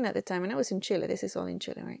Spain at the time, and I was in Chile. This is all in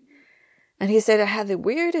Chile, right? And he said, I had the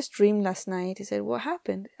weirdest dream last night. He said, what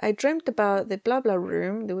happened? I dreamt about the blah blah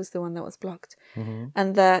room. There was the one that was blocked.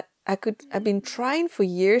 And that I've been trying for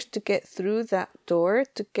years to get through that door,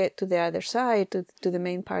 to get to the other side, to the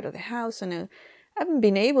main part of the house. And I haven't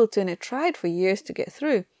been able to, and I tried for years to get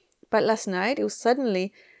through. But last night, it was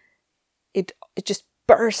suddenly, it just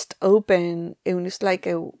burst open. It was like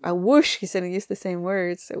a whoosh. He said, he used the same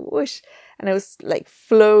words, a whoosh. And it was like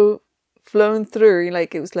flown through,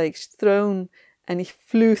 like it was like thrown, and he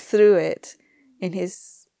flew through it in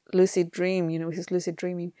his lucid dream, his lucid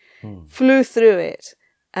dreaming, flew through it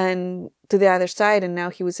and to the other side, and now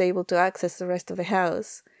he was able to access the rest of the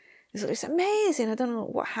house. So it's amazing. I don't know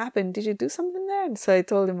what happened. Did you do something there? And so I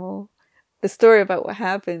told him all the story about what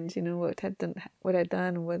happened, what I'd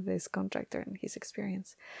done with this contractor and his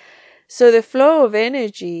experience. So the flow of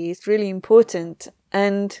energy is really important,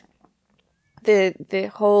 and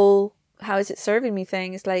the whole how is it serving me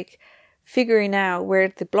thing is like figuring out where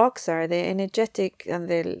the blocks are, the energetic and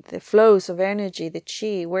the flows of energy, the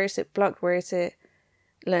chi, where is it blocked, where is it,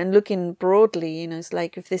 and looking broadly, it's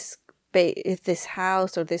like if this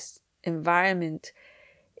house or this environment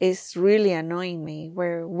is really annoying me,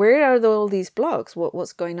 where are all these blocks,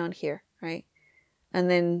 what's going on here, right?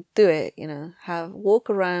 And then do it,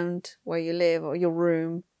 walk around where you live or your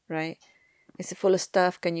room, right? Is it full of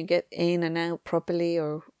stuff? Can you get in and out properly?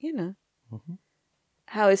 Or,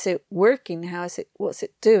 how is it working? What's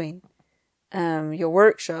it doing? Your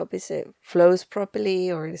workshop, is it flows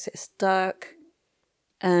properly or is it stuck?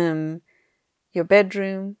 Your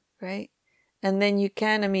bedroom, right? And then you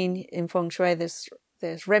can, in Feng Shui,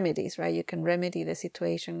 there's remedies, right? You can remedy the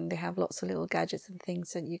situation. They have lots of little gadgets and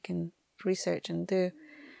things that you can research and do.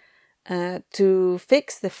 To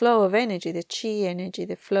fix the flow of energy, the chi energy,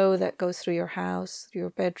 the flow that goes through your house, through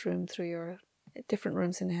your bedroom, through your different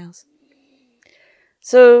rooms in the house.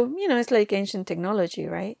 So, it's like ancient technology,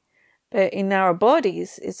 right? But in our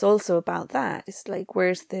bodies, it's also about that. It's like,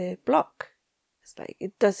 where's the block? It's like,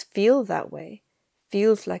 it does feel that way.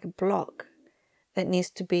 Feels like a block that needs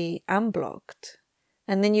to be unblocked.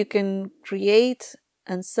 And then you can create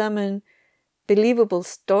and summon believable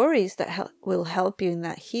stories that will help you in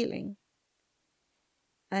that healing.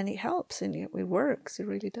 And it helps, and it works. It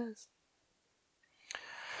really does.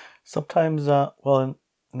 Sometimes, in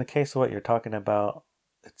the case of what you're talking about,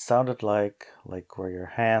 it sounded like where your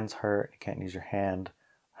hands hurt, you can't use your hand.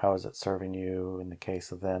 How is it serving you? In the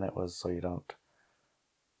case of then, it was so you don't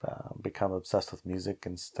become obsessed with music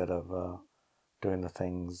instead of doing the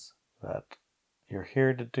things that you're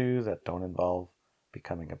here to do that don't involve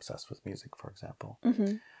becoming obsessed with music, for example.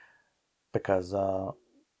 Because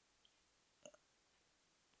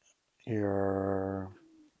you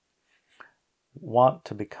want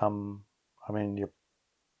to become, your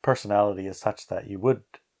personality is such that you would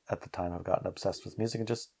at the time have gotten obsessed with music and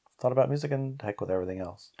just thought about music and heck with everything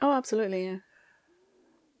else. Oh, absolutely, yeah.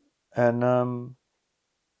 And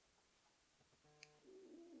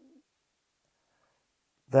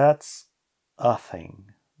that's a thing.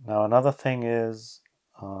 Now another thing is,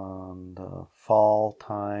 on the fall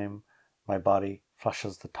time, my body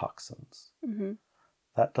flushes the toxins.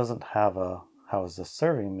 That doesn't have a how is this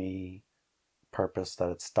serving me purpose that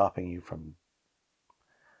it's stopping you from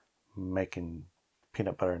making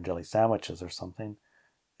peanut butter and jelly sandwiches or something.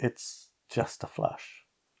 It's just a flush.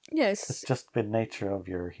 Yes. It's just the nature of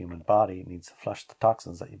your human body. It needs to flush the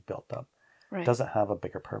toxins that you've built up. Right. It doesn't have a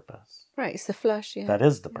bigger purpose. Right, it's the flush, yeah. That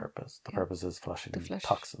is the purpose. The purpose is flushing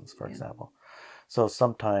toxins, for example. So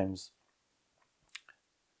sometimes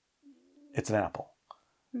it's an apple.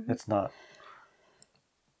 Mm-hmm. It's not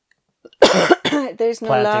there's no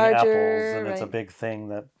planting larger, apples, and it's a big thing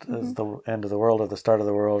that is the end of the world or the start of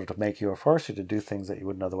the world to make you or force you to do things that you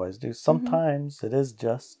wouldn't otherwise do. Sometimes it is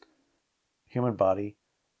just human body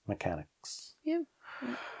mechanics. Yeah.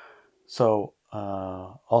 So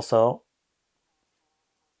also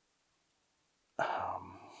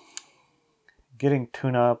getting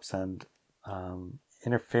tune-ups and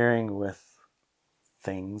interfering with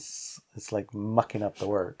things, it's like mucking up the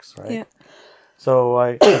works, right? Yeah. So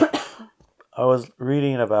I was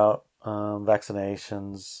reading about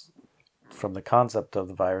vaccinations from the concept of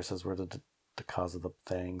the viruses were the cause of the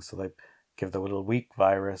thing. So they give the little weak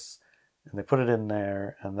virus and they put it in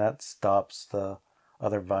there, and that stops the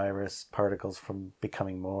other virus particles from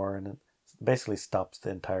becoming more, and it basically stops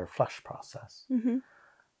the entire flush process. Mm-hmm.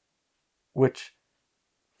 Which,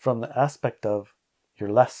 from the aspect of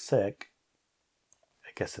you're less sick,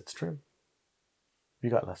 I guess it's true.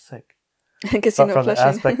 You got less sick. I guess but you're not from flushing. The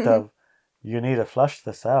aspect of you need to flush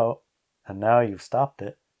this out, and now you've stopped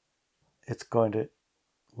it, it's going to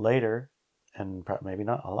later, and maybe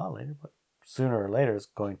not a lot later, but sooner or later, is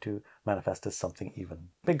going to manifest as something even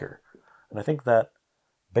bigger. And I think that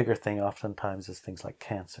bigger thing oftentimes is things like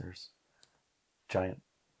cancers, giant.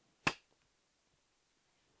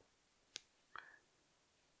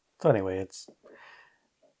 So anyway, it's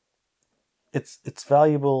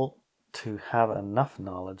valuable to have enough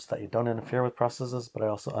knowledge that you don't interfere with processes, but I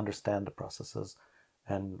also understand the processes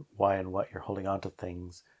and why and what you're holding on to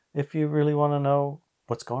things if you really want to know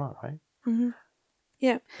what's going on, right? Mm-hmm.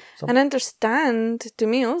 Yeah. So, and understand, to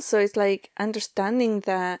me also, it's like understanding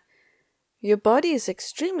that your body is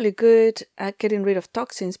extremely good at getting rid of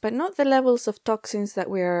toxins, but not the levels of toxins that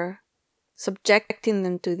we're subjecting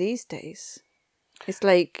them to these days. It's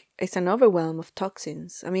like it's an overwhelm of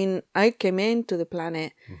toxins. I mean, I came into the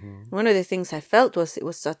planet. Mm-hmm. One of the things I felt was it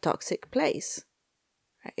was a toxic place.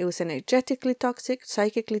 It was energetically toxic,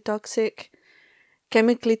 psychically toxic,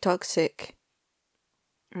 chemically toxic.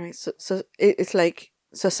 Right. So it's like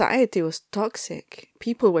society was toxic.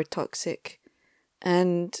 People were toxic.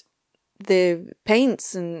 And the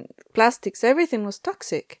paints and plastics, everything was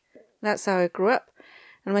toxic. That's how I grew up.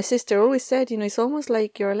 And my sister always said, it's almost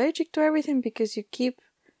like you're allergic to everything because you keep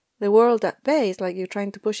the world at bay. It's like you're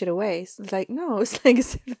trying to push it away. It's like, no, it's like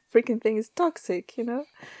the freaking thing is toxic,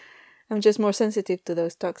 I'm just more sensitive to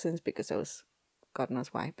those toxins because I was, God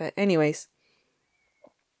knows why. But anyways,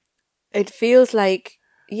 it feels like,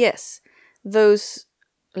 yes, those,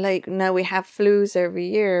 like now we have flus every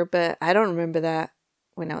year, but I don't remember that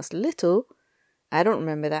when I was little. I don't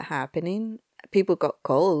remember that happening. People got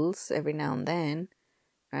colds every now and then.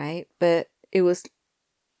 Right, but it was,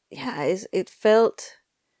 it felt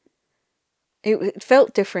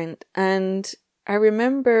different, and I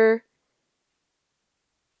remember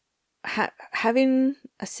having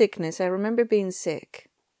a sickness. I remember being sick.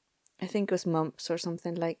 I think it was mumps or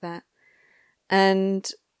something like that, and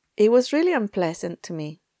it was really unpleasant to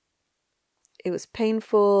me. It was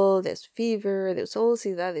painful. There's fever. There's all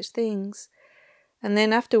these other things, and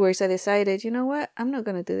then afterwards, I decided, you know what? I'm not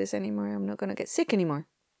going to do this anymore. I'm not going to get sick anymore.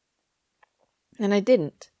 And I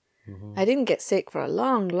didn't. Mm-hmm. I didn't get sick for a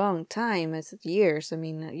long, long time. It's years. I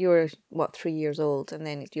mean, you're, 3 years old, and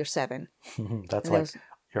then you're 7. That's like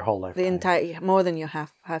your whole life. More than you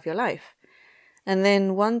have your life. And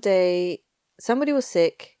then one day, somebody was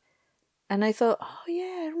sick, and I thought, oh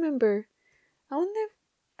yeah, I remember.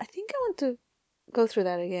 I think I want to go through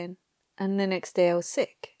that again. And the next day I was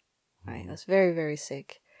sick. Right? I was very, very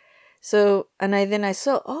sick. So, and then I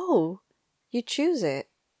saw, oh, you choose it.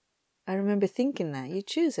 I remember thinking that you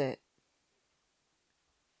choose it.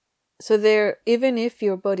 So there, even if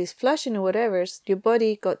your body's flushing or whatever, your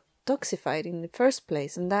body got toxified in the first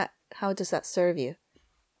place, and how does that serve you?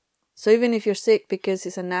 So even if you're sick because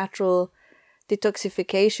it's a natural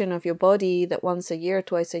detoxification of your body that once a year,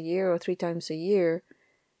 twice a year, or 3 times a year,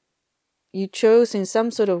 you chose in some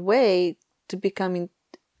sort of way to become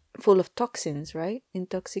full of toxins, right?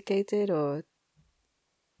 Intoxicated or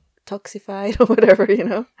toxified or whatever,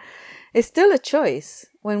 It's still a choice.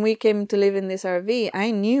 When we came to live in this RV,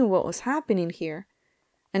 I knew what was happening here.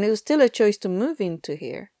 And it was still a choice to move into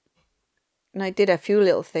here. And I did a few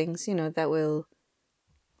little things, that will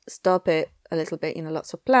stop it a little bit,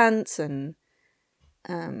 lots of plants and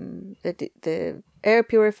the air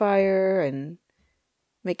purifier and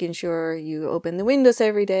making sure you open the windows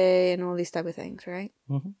every day and all these type of things, right?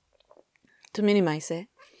 Mm-hmm. To minimize it.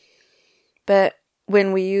 But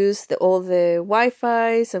when we use all the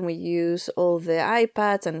Wi-Fi's and we use all the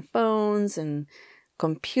iPads and phones and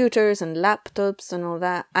computers and laptops and all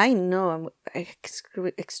that, I know I'm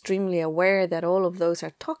extremely aware that all of those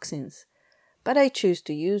are toxins, but I choose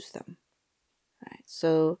to use them. Right?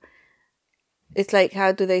 So it's like,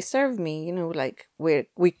 how do they serve me? Like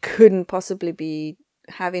we couldn't possibly be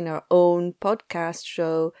having our own podcast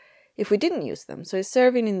show if we didn't use them. So it's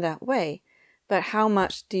serving in that way. But how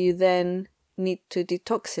much do you then need to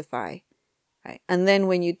detoxify? Right? And then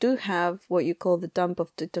when you do have what you call the dump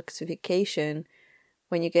of detoxification,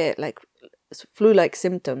 when you get like flu-like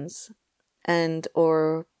symptoms and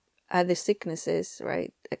or other sicknesses,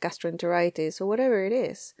 right, gastroenteritis or whatever it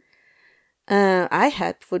is. I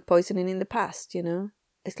had food poisoning in the past,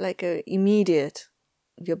 It's like a immediate,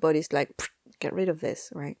 your body's like, get rid of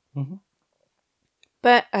this, right? Mm-hmm.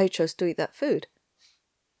 But I chose to eat that food.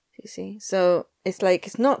 You see? So it's like,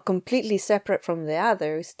 it's not completely separate from the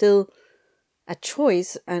other. It's still a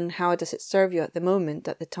choice, and how does it serve you at the moment,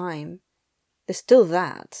 at the time? There's still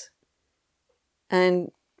that.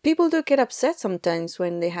 And people do get upset sometimes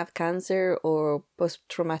when they have cancer or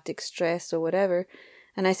post-traumatic stress or whatever.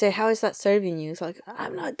 And I say, how is that serving you? It's like,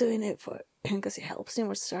 I'm not doing it because it helps me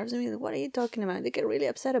or serves me. What are you talking about? They get really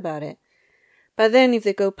upset about it. But then if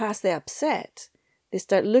they go past the upset, they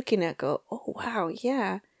start looking at, oh, wow,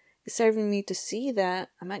 yeah, it's serving me to see that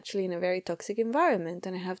I'm actually in a very toxic environment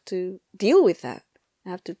and I have to deal with that. I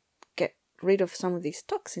have to get rid of some of these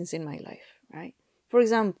toxins in my life, right? For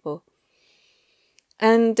example.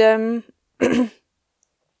 And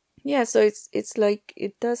yeah, so it's like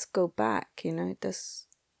it does go back, it does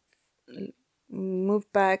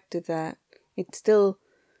move back to that. It's still,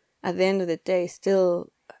 at the end of the day,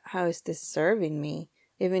 still, how is this serving me?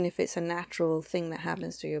 Even if it's a natural thing that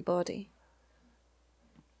happens to your body.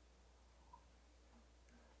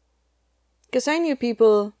 Because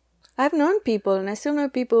I've known people, and I still know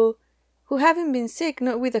people who haven't been sick,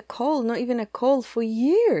 not with a cold, not even a cold, for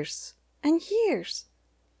years and years.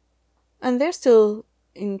 And they're still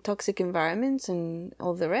in toxic environments and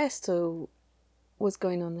all the rest. So what's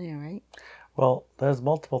going on there, right? Well, there's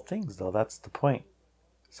multiple things, though. That's the point.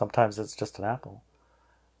 Sometimes it's just an apple.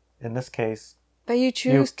 In this case... But you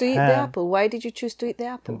choose to eat the apple. Why did you choose to eat the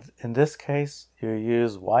apple? In this case, you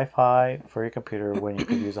use Wi-Fi for your computer when you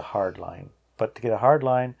could use a hard line. But to get a hard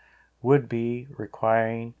line would be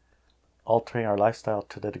requiring altering our lifestyle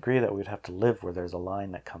to the degree that we'd have to live where there's a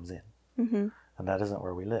line that comes in. Mm-hmm. And that isn't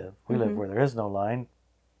where we live. We live where there is no line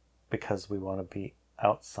because we want to be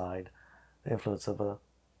outside the influence of a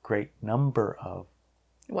great number of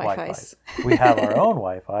Wi-Fis. We have our own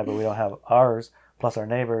Wi-Fi, but we don't have ours, plus our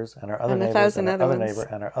neighbors and our other neighbors and our other neighbor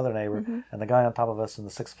and our other neighbor and the guy on top of us and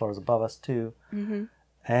the 6 floors above us too. Mm-hmm.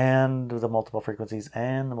 And the multiple frequencies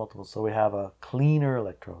and the multiple. So we have a cleaner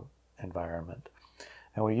electro environment.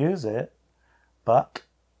 And we use it, but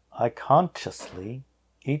I consciously,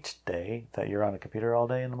 each day that you're on a computer all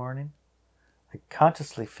day in the morning, I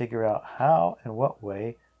consciously figure out how and what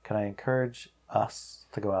way can I encourage us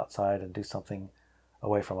to go outside and do something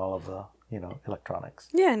away from all of the, electronics.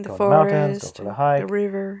 Yeah, in the go forest, to the mountains, go for the hike, the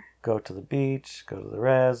river. Go to the beach, go to the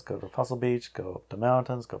res, go to Fossil Beach, go up the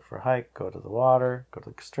mountains, go for a hike, go to the water, go to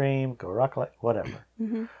the stream, go rock climbing, whatever.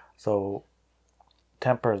 Mm-hmm. So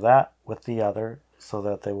temper that with the other so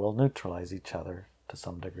that they will neutralize each other to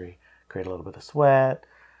some degree. Create a little bit of sweat,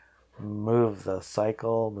 move the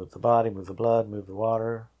cycle, move the body, move the blood, move the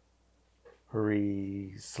water,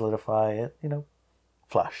 re-solidify it,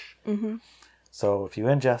 flush. Mm-hmm. So if you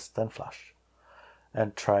ingest, then flush.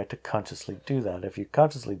 And try to consciously do that. If you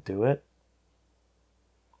consciously do it,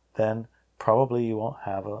 then probably you won't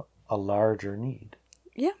have a larger need.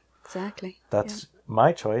 Yeah, exactly. That's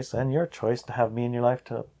my choice and your choice to have me in your life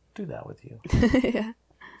to do that with you. Yeah.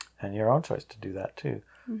 And your own choice to do that too.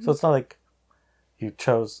 Mm-hmm. So it's not like you're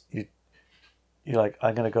like,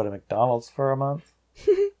 I'm going to go to McDonald's for a month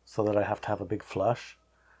so that I have to have a big flush.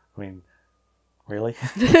 I mean, really?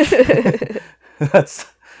 That's...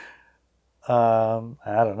 I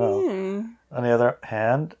don't know. On the other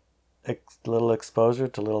hand, little exposure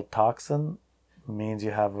to little toxin means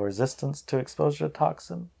you have resistance to exposure to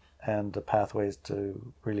toxin, and the pathways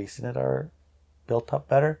to releasing it are built up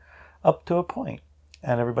better up to a point.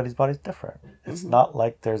 And everybody's body's different. It's not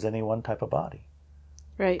like there's any one type of body.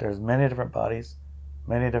 Right. There's many different bodies,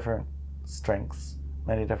 many different strengths,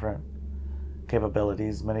 many different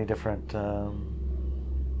capabilities, many different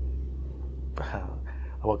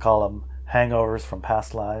we'll call them hangovers from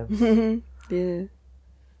past lives. Yeah.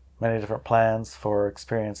 Many different plans for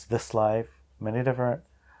experience this life. Many different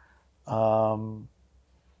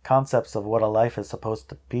concepts of what a life is supposed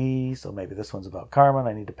to be. So maybe this one's about karma and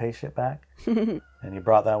I need to pay shit back. And you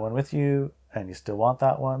brought that one with you and you still want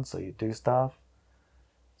that one, so you do stuff.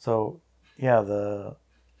 So yeah,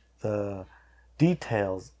 the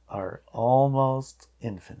details are almost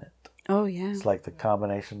infinite. Oh yeah. It's like the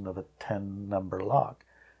combination of a 10 number lock.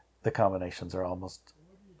 The combinations are almost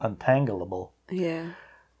untangleable. Yeah.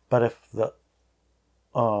 But if the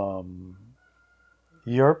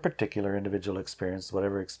your particular individual experience,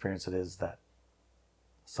 whatever experience it is that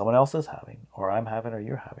someone else is having, or I'm having, or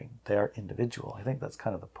you're having, they are individual. I think that's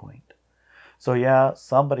kind of the point. So yeah,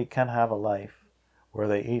 somebody can have a life where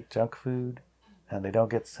they eat junk food and they don't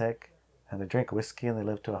get sick and they drink whiskey and they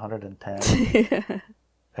live to 110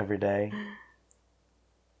 every day.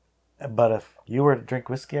 But if you were to drink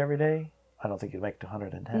whiskey every day, I don't think you'd make it to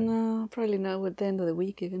 110. No, probably not at the end of the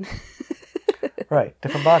week even. Right,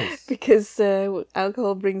 different bodies. Because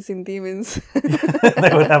alcohol brings in demons. They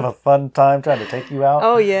would have a fun time trying to take you out.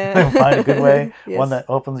 Oh yeah. Find a good way, Yes. one that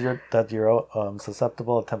opens that you're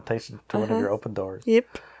susceptible to temptation to one of your open doors.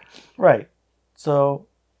 Yep. Right. So,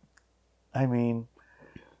 I mean,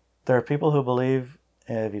 there are people who believe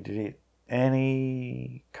if you eat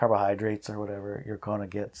any carbohydrates or whatever, you're going to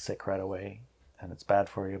get sick right away, and it's bad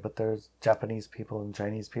for you. But there's Japanese people and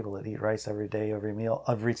Chinese people that eat rice every day, every meal,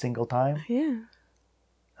 every single time. Yeah.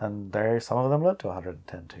 And some of them live to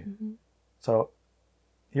 110 too. Mm-hmm. So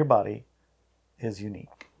your body is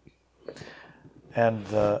unique. And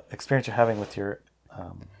the experience you're having with your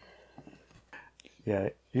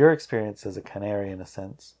experience is a canary in a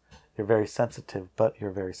sense. You're very sensitive, but you're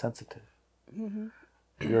very sensitive. Mm-hmm.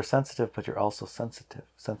 You're sensitive, but you're also sensitive.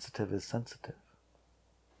 Sensitive is sensitive.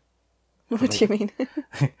 What do you mean?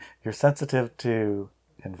 You're sensitive to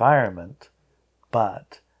environment,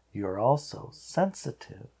 but you're also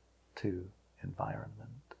sensitive to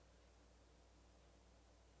environment.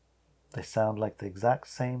 They sound like the exact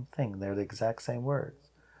same thing. They're the exact same words,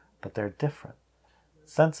 but they're different.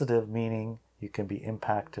 Sensitive meaning you can be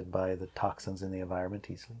impacted by the toxins in the environment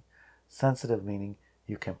easily. Sensitive meaning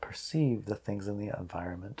you can perceive the things in the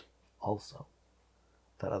environment also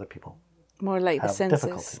that other people more like have the senses.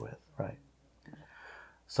 difficulty with. Right.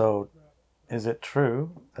 So is it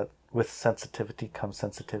true that with sensitivity comes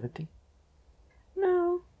sensitivity?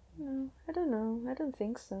 No, I don't know. I don't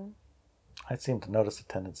think so. I seem to notice a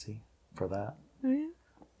tendency for that. Oh, yeah?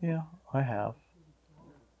 Yeah, I have.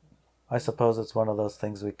 I suppose it's one of those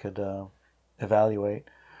things we could evaluate.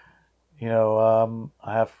 You know,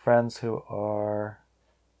 I have friends who are,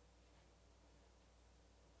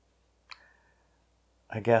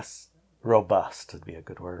 I guess, robust would be a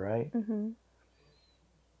good word, right? Mm-hmm.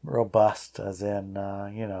 Robust, as in,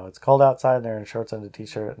 it's cold outside and they're in shorts and a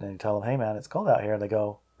t-shirt, and then you tell them, "Hey, man, it's cold out here," and they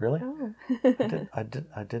go, "Really? Oh. I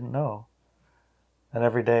didn't know." And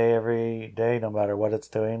every day, no matter what it's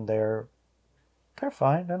doing, they're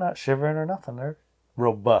fine. They're not shivering or nothing. They're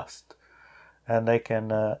robust, and they can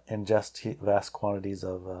ingest vast quantities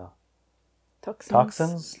of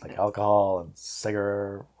toxins like alcohol and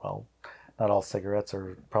cigarette. Well, not all cigarettes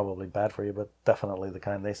are probably bad for you, but definitely the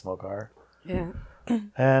kind they smoke are. Yeah.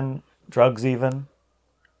 And drugs even.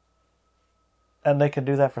 And they can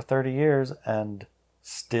do that for 30 years and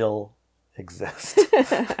still exist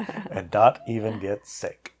and not even get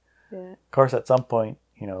sick. Yeah. Of course, at some point,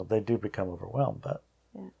 they do become overwhelmed, but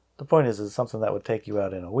the point is something that would take you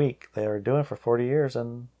out in a week. They are doing it for 40 years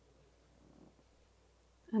and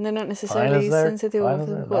they're not necessarily sensitive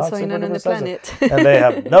to what's going on the planet. And they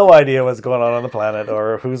have no idea what's going on the planet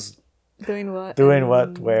or who's doing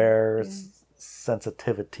what, where,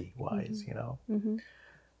 sensitivity-wise, Mm-hmm.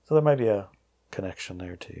 So there might be a connection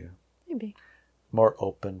there too. Maybe. More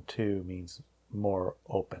open to means more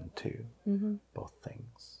open to both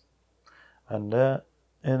things. And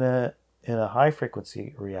in a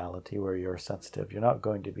high-frequency reality where you're sensitive, you're not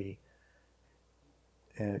going to be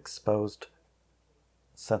exposed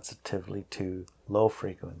sensitively to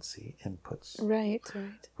low-frequency inputs. Right.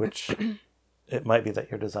 Which it might be that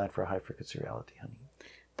you're designed for a high-frequency reality, honey.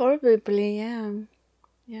 Probably, yeah.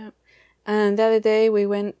 Yeah. And the other day we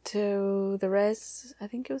went to the res, I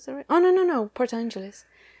think it was the res. Oh, no, Port Angeles.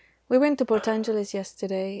 We went to Port Angeles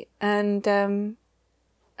yesterday, and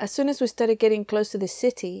as soon as we started getting close to the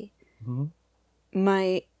city,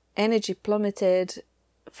 my energy plummeted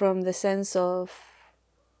from the sense of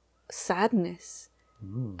sadness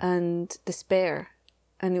and despair.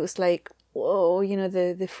 And it was like, whoa,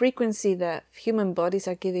 the frequency that human bodies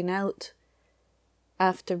are giving out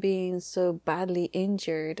after being so badly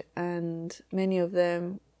injured, and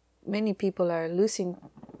many people are losing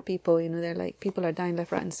people, they're like, people are dying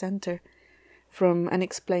left, right and center from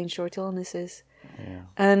unexplained short illnesses. Yeah.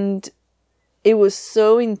 And it was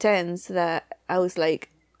so intense that I was like,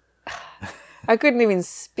 I couldn't even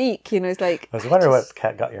speak, it's like... I was wondering what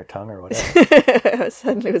cat got your tongue or whatever. I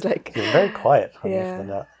suddenly was like... You were very quiet, honey, Yeah.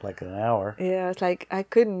 for like an hour. Yeah, it's like I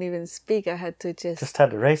couldn't even speak. I had to Just had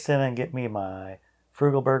to race in and get me my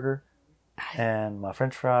frugal burger and my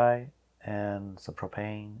french fry and some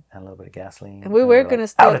propane and a little bit of gasoline. And we were going to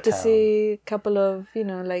stop to see a couple of,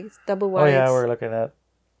 like double wides. Oh yeah, we're looking at...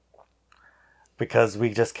 Because we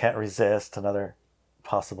just can't resist another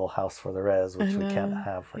possible house for the res, which we can't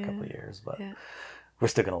have for a couple of years. But we're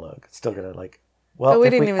still going to look. It's still going to like... Well, we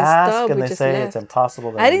if didn't we even ask stop, and we they just say left. it's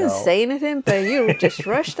impossible, then I didn't say anything, but you just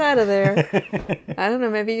rushed out of there. I don't know,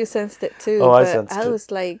 maybe you sensed it too. Oh, but I sensed it. I was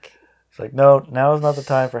like... It's like, no, now is not the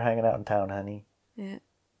time for hanging out in town, honey. Yeah.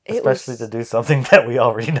 Especially to do something that we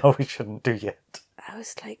already know we shouldn't do yet. I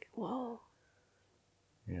was like, whoa.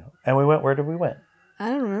 Yeah. And we went, where did we went? I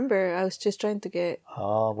don't remember. I was just trying to get...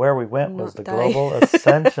 Where we went was the Global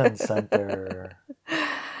Ascension Center.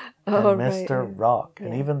 Oh, and Mr. Right. Rock.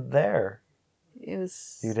 And even there, it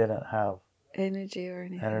was... you didn't have energy or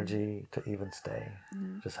anything. Energy to even stay.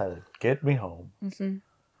 Just had to get me home. Mm-hmm.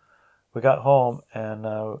 We got home and...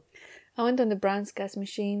 I went on the brown gas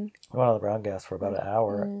machine. We went on the brown gas for about an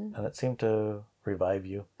hour, and it seemed to revive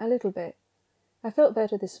you. A little bit. I felt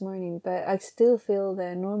better this morning, but I still feel the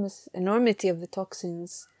enormity of the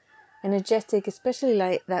toxins. Energetic, especially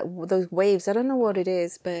like that, those waves. I don't know what it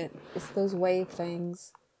is, but it's those wave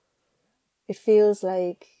things. It feels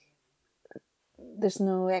like there's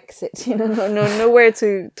no exit, nowhere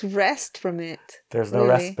to rest from it. There's no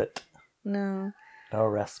respite. No. No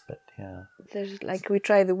respite, yeah. There's like, we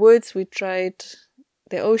tried the woods, we tried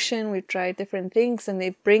the ocean, we tried different things, and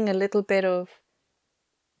they bring a little bit of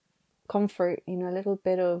comfort, a little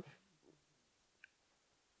bit of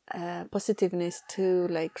positiveness to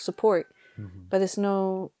like support. Mm-hmm. But there's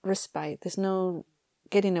no respite. There's no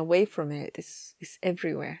getting away from it. It's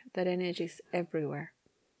everywhere. That energy is everywhere.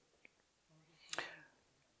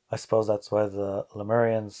 I suppose that's why the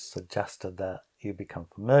Lemurians suggested that you become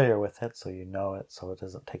familiar with it, so you know it, so it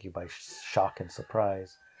doesn't take you by shock and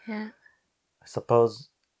surprise. Yeah. I suppose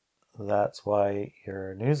that's why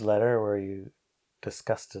your newsletter, where you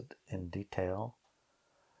discussed it in detail,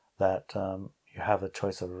 that you have the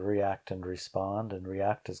choice of react and respond, and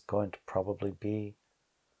react is going to probably be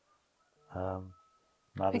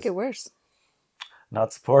make it worse.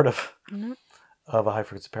 Not supportive of a high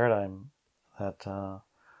frequency paradigm. That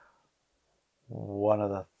one of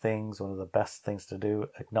the best things to do,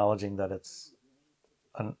 acknowledging that it's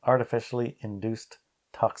an artificially induced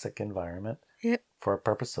toxic environment for a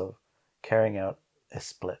purpose of carrying out a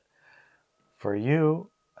split. For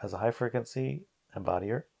you, as a high frequency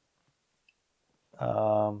embodier,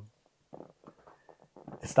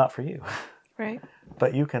 it's not for you. Right.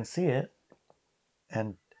 But you can see it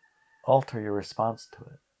and alter your response to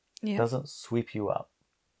it. Yeah. It doesn't sweep you up,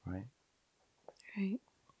 right? Right.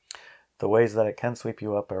 The ways that it can sweep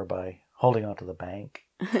you up are by holding onto the bank,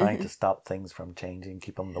 trying to stop things from changing,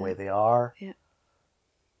 keep them the way they are. Yeah.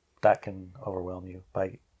 That can overwhelm you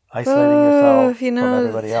by isolating yourself from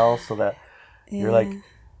everybody else, so that you're like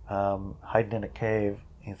hiding in a cave.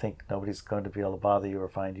 You think nobody's going to be able to bother you or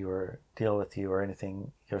find you or deal with you or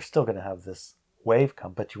anything. You're still going to have this wave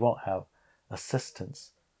come, but you won't have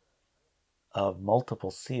assistance of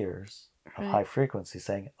multiple seers of high frequency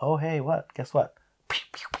saying, oh, hey, what? Guess what?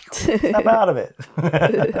 Snap out of it.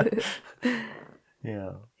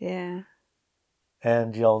 Yeah.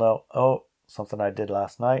 And you'll know, oh, something I did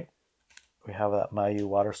last night. We have that Mayu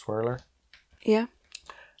water swirler. Yeah.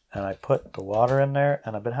 And I put the water in there,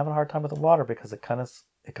 and I've been having a hard time with the water because it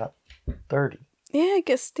got dirty. Yeah, it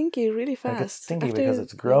gets stinky really fast. It gets stinky because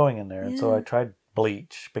it's growing in there. And so I tried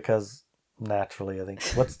bleach because naturally, I think,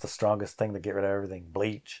 what's the strongest thing to get rid of everything?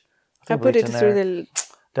 Bleach. I put it through the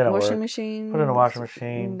washing work. machine. Put it in a washing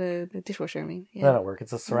machine. The dishwasher, I mean. Yeah. That didn't work.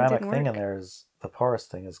 It's a ceramic thing in there. The porous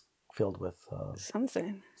thing is filled with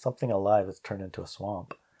something alive. It's turned into a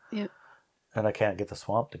swamp. Yeah. And I can't get the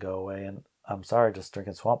swamp to go away. And I'm sorry, just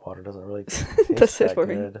drinking swamp water doesn't really taste that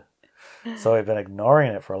good. So I've been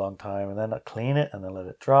ignoring it for a long time, and then I clean it and then let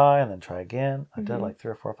it dry and then try again. I did it like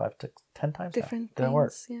 3 or 4 or 5, 6, 10 times. Different didn't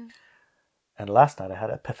work. Yeah. And last night I had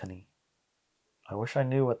epiphany. I wish I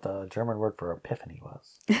knew what the German word for epiphany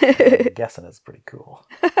was. I'm guessing it's pretty cool.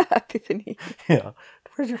 Epiphany. Yeah.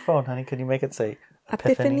 Where's your phone, honey? Can you make it say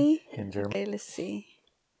epiphany in German? Okay, let's see.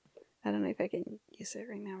 I don't know if I can use it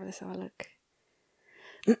right now, but let's have a look.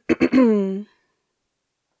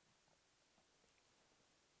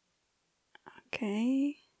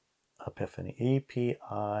 Okay. Epiphany.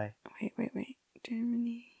 E-P-I. Wait.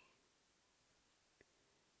 Germany.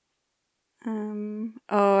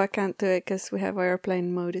 Oh, I can't do it because we have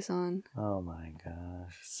airplane mode is on. Oh my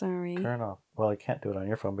gosh. Sorry. Turn off. Well, you can't do it on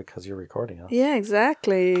your phone because you're recording us. Yeah,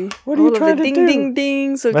 exactly. What are you trying to do? Ding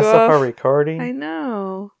dings will Mess go up our off. recording? I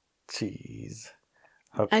know. Jeez.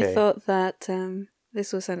 Okay. I thought that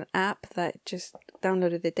this was an app that just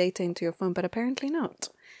downloaded the data into your phone, but apparently not.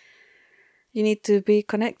 You need to be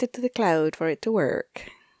connected to the cloud for it to work.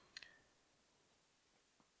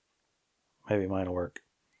 Maybe mine will work.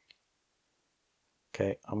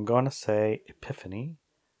 Okay, I'm going to say Epiphany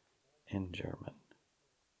in German.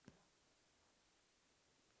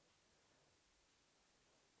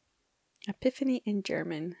 Epiphany in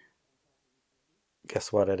German.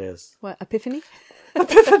 Guess what it is? What, epiphany?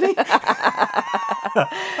 Epiphany!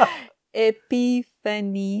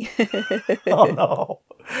 Epiphany. Oh no.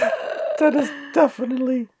 That is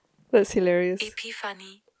definitely... That's hilarious.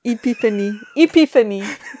 Epiphany. Epiphany. Epiphany.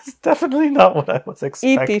 It's definitely not what I was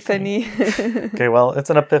expecting. Epiphany. Okay, well, it's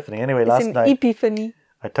an epiphany. Anyway, last night Epiphany.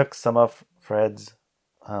 I took some of Fred's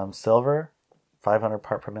silver, 500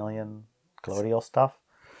 part per million colloidal stuff,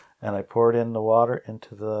 and I poured in the water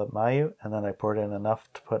into the Mayu, and then I poured in enough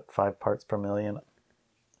to put 5 parts per million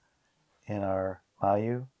in our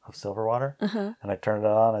Mayu of silver water. Uh-huh. And I turned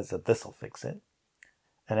it on. I said, "This'll fix it."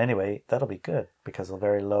 And anyway, that'll be good because of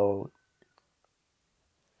very low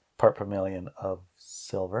part per million of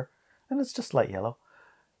silver, and it's just light yellow.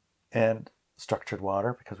 And structured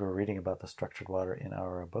water, because we were reading about the structured water in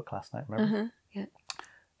our book last night, remember? Uh-huh. Yeah.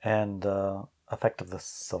 And effect of the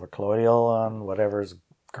silver colloidal on whatever's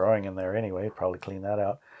growing in there anyway, probably clean that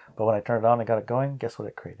out. But when I turned it on and got it going, guess what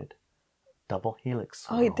it created? Double helix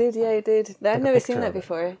swirl. Oh, it did. Yeah, it did. I've never seen that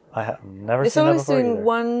before. I have never It's seen that always before in either.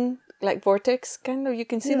 one like vortex kind of. You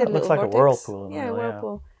can see the it little looks like vortex. a whirlpool. In Yeah, the a middle,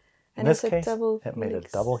 whirlpool. In this case, double it made a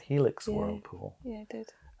helix. double helix Yeah. whirlpool. Yeah, it did.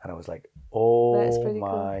 And I was like, That's oh pretty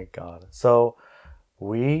my God. So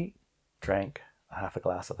we drank a half a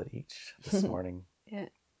glass of it each this morning. Yeah.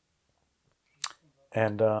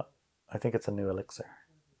 And I think it's a new elixir.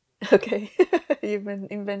 Okay. You've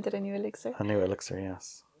invented a new elixir. A new elixir,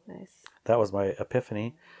 yes. Nice. That was my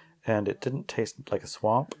epiphany. And it didn't taste like a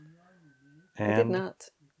swamp. And I did not.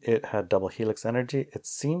 It had double helix energy. It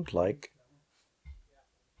seemed like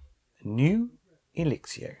new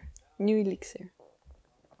elixir. New elixir.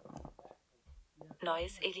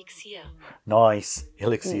 Neues Elixier. Nice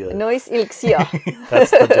elixir. Noise elixir.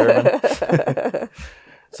 That's the German.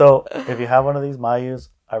 So if you have one of these Mayus,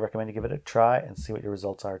 I recommend you give it a try and see what your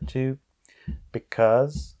results are too,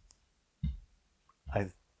 because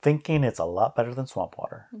I'm thinking it's a lot better than swamp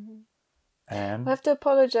water. Mm-hmm. And I have to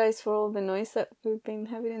apologize for all the noise that we've been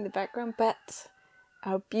having in the background, but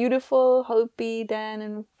our beautiful Hopi, Dan,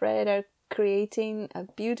 and Fred are creating a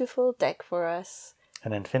beautiful deck for us.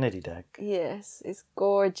 an infinity deck. Yes, it's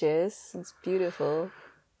gorgeous. It's beautiful.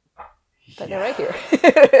 But they're right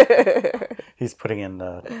here. He's putting in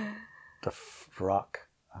the rock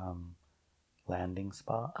landing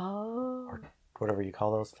spot. Oh. Or whatever you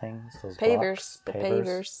call those things. Those Pavers. blocks, The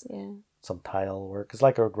pavers. Yeah. Some tile work. It's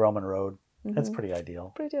like a Roman road. Mm-hmm. It's pretty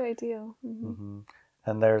ideal. Pretty ideal. Mm-hmm. Mm-hmm.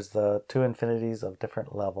 And there's the 2 infinities of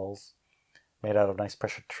different levels made out of nice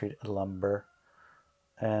pressure treated lumber.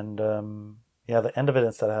 And the end of it,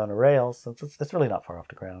 instead of having a rail, since it's really not far off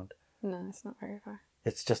the ground. No, it's not very far.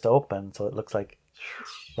 It's just open, so it looks like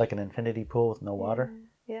an infinity pool with no water.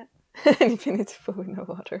 Yeah. An infinity pool with no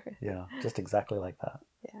water. Yeah, just exactly like that.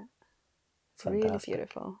 Yeah. It's Really fantastic.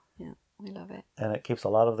 beautiful. Yeah, we love it. And it keeps a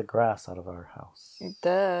lot of the grass out of our house. It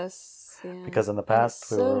does. Yeah. Because in the And past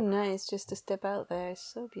it's we so were... nice just to step out there. It's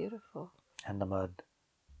so beautiful. And the mud.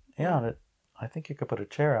 Yeah, and I think you could put a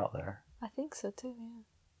chair out there. I think so too, yeah.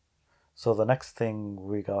 So the next thing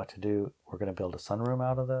we got to do, we're going to build a sunroom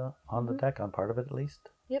out of on the deck, on part of it at least.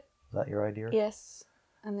 Yep. Is that your idea? Yes.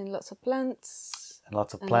 And then lots of plants. And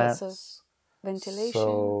lots of And plants. lots of ventilation.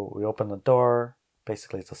 So we open the door.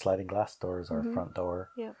 Basically, it's a sliding glass door is our front door.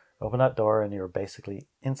 Yep. Open that door and you're basically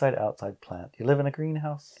inside, outside plant. You live in a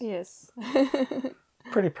greenhouse. Yes.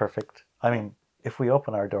 Pretty perfect. I mean, if we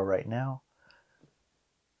open our door right now,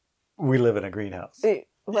 we live in a greenhouse.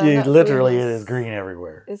 Literally, it is green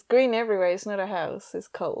everywhere. It's green everywhere. It's not a house. It's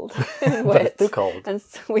cold and wet. But it's too cold. And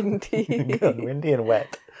it's windy. Windy and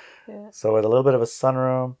wet. Yeah. So with a little bit of a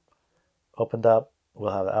sunroom opened up,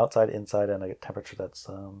 we'll have the outside, inside, and a temperature that's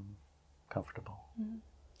comfortable. Mm-hmm.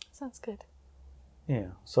 Sounds good.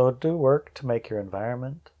 Yeah. So do work to make your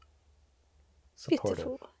environment supportive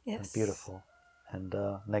Beautiful. Yes. and beautiful and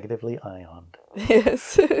negatively ioned.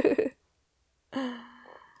 Yes.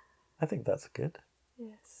 I think that's good.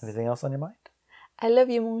 Yes. Anything else on your mind? I love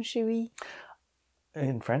you, mon chéri.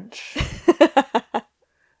 In French? Do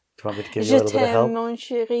you want me to give you a little bit of help? mon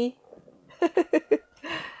chéri.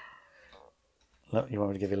 No, you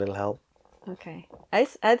want me to give you a little help? Okay.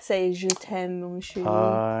 I'd say je t'aime, mon chéri.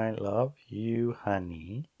 I love you,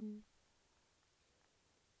 honey.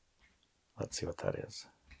 Let's see what that is.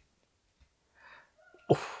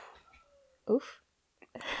 Oof. Oof.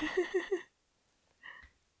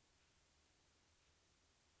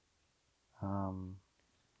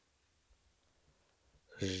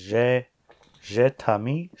 Je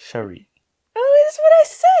t'aime, chérie. Oh, that's what I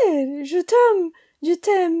said. Je t'aime. Je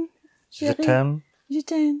t'aime. Je t'aime. Je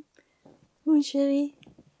t'aime. Mon chéri.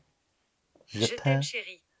 Je t'aime,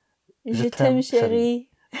 chérie. Je t'aime, chéri.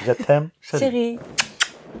 Je t'aime, chérie.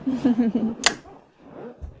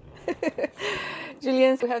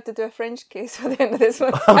 Julian, we have to do a French kiss for the end of this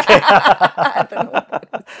one. Okay. I don't know.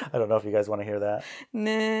 I don't know if you guys want to hear that.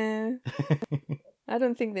 No. I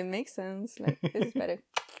don't think they make sense. Like, this is better.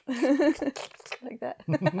 Like that.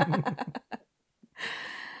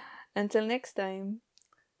 Until next time.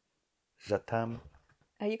 Je t'aime,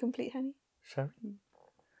 Are you complete, honey? chérie.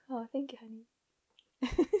 Oh, thank you, honey.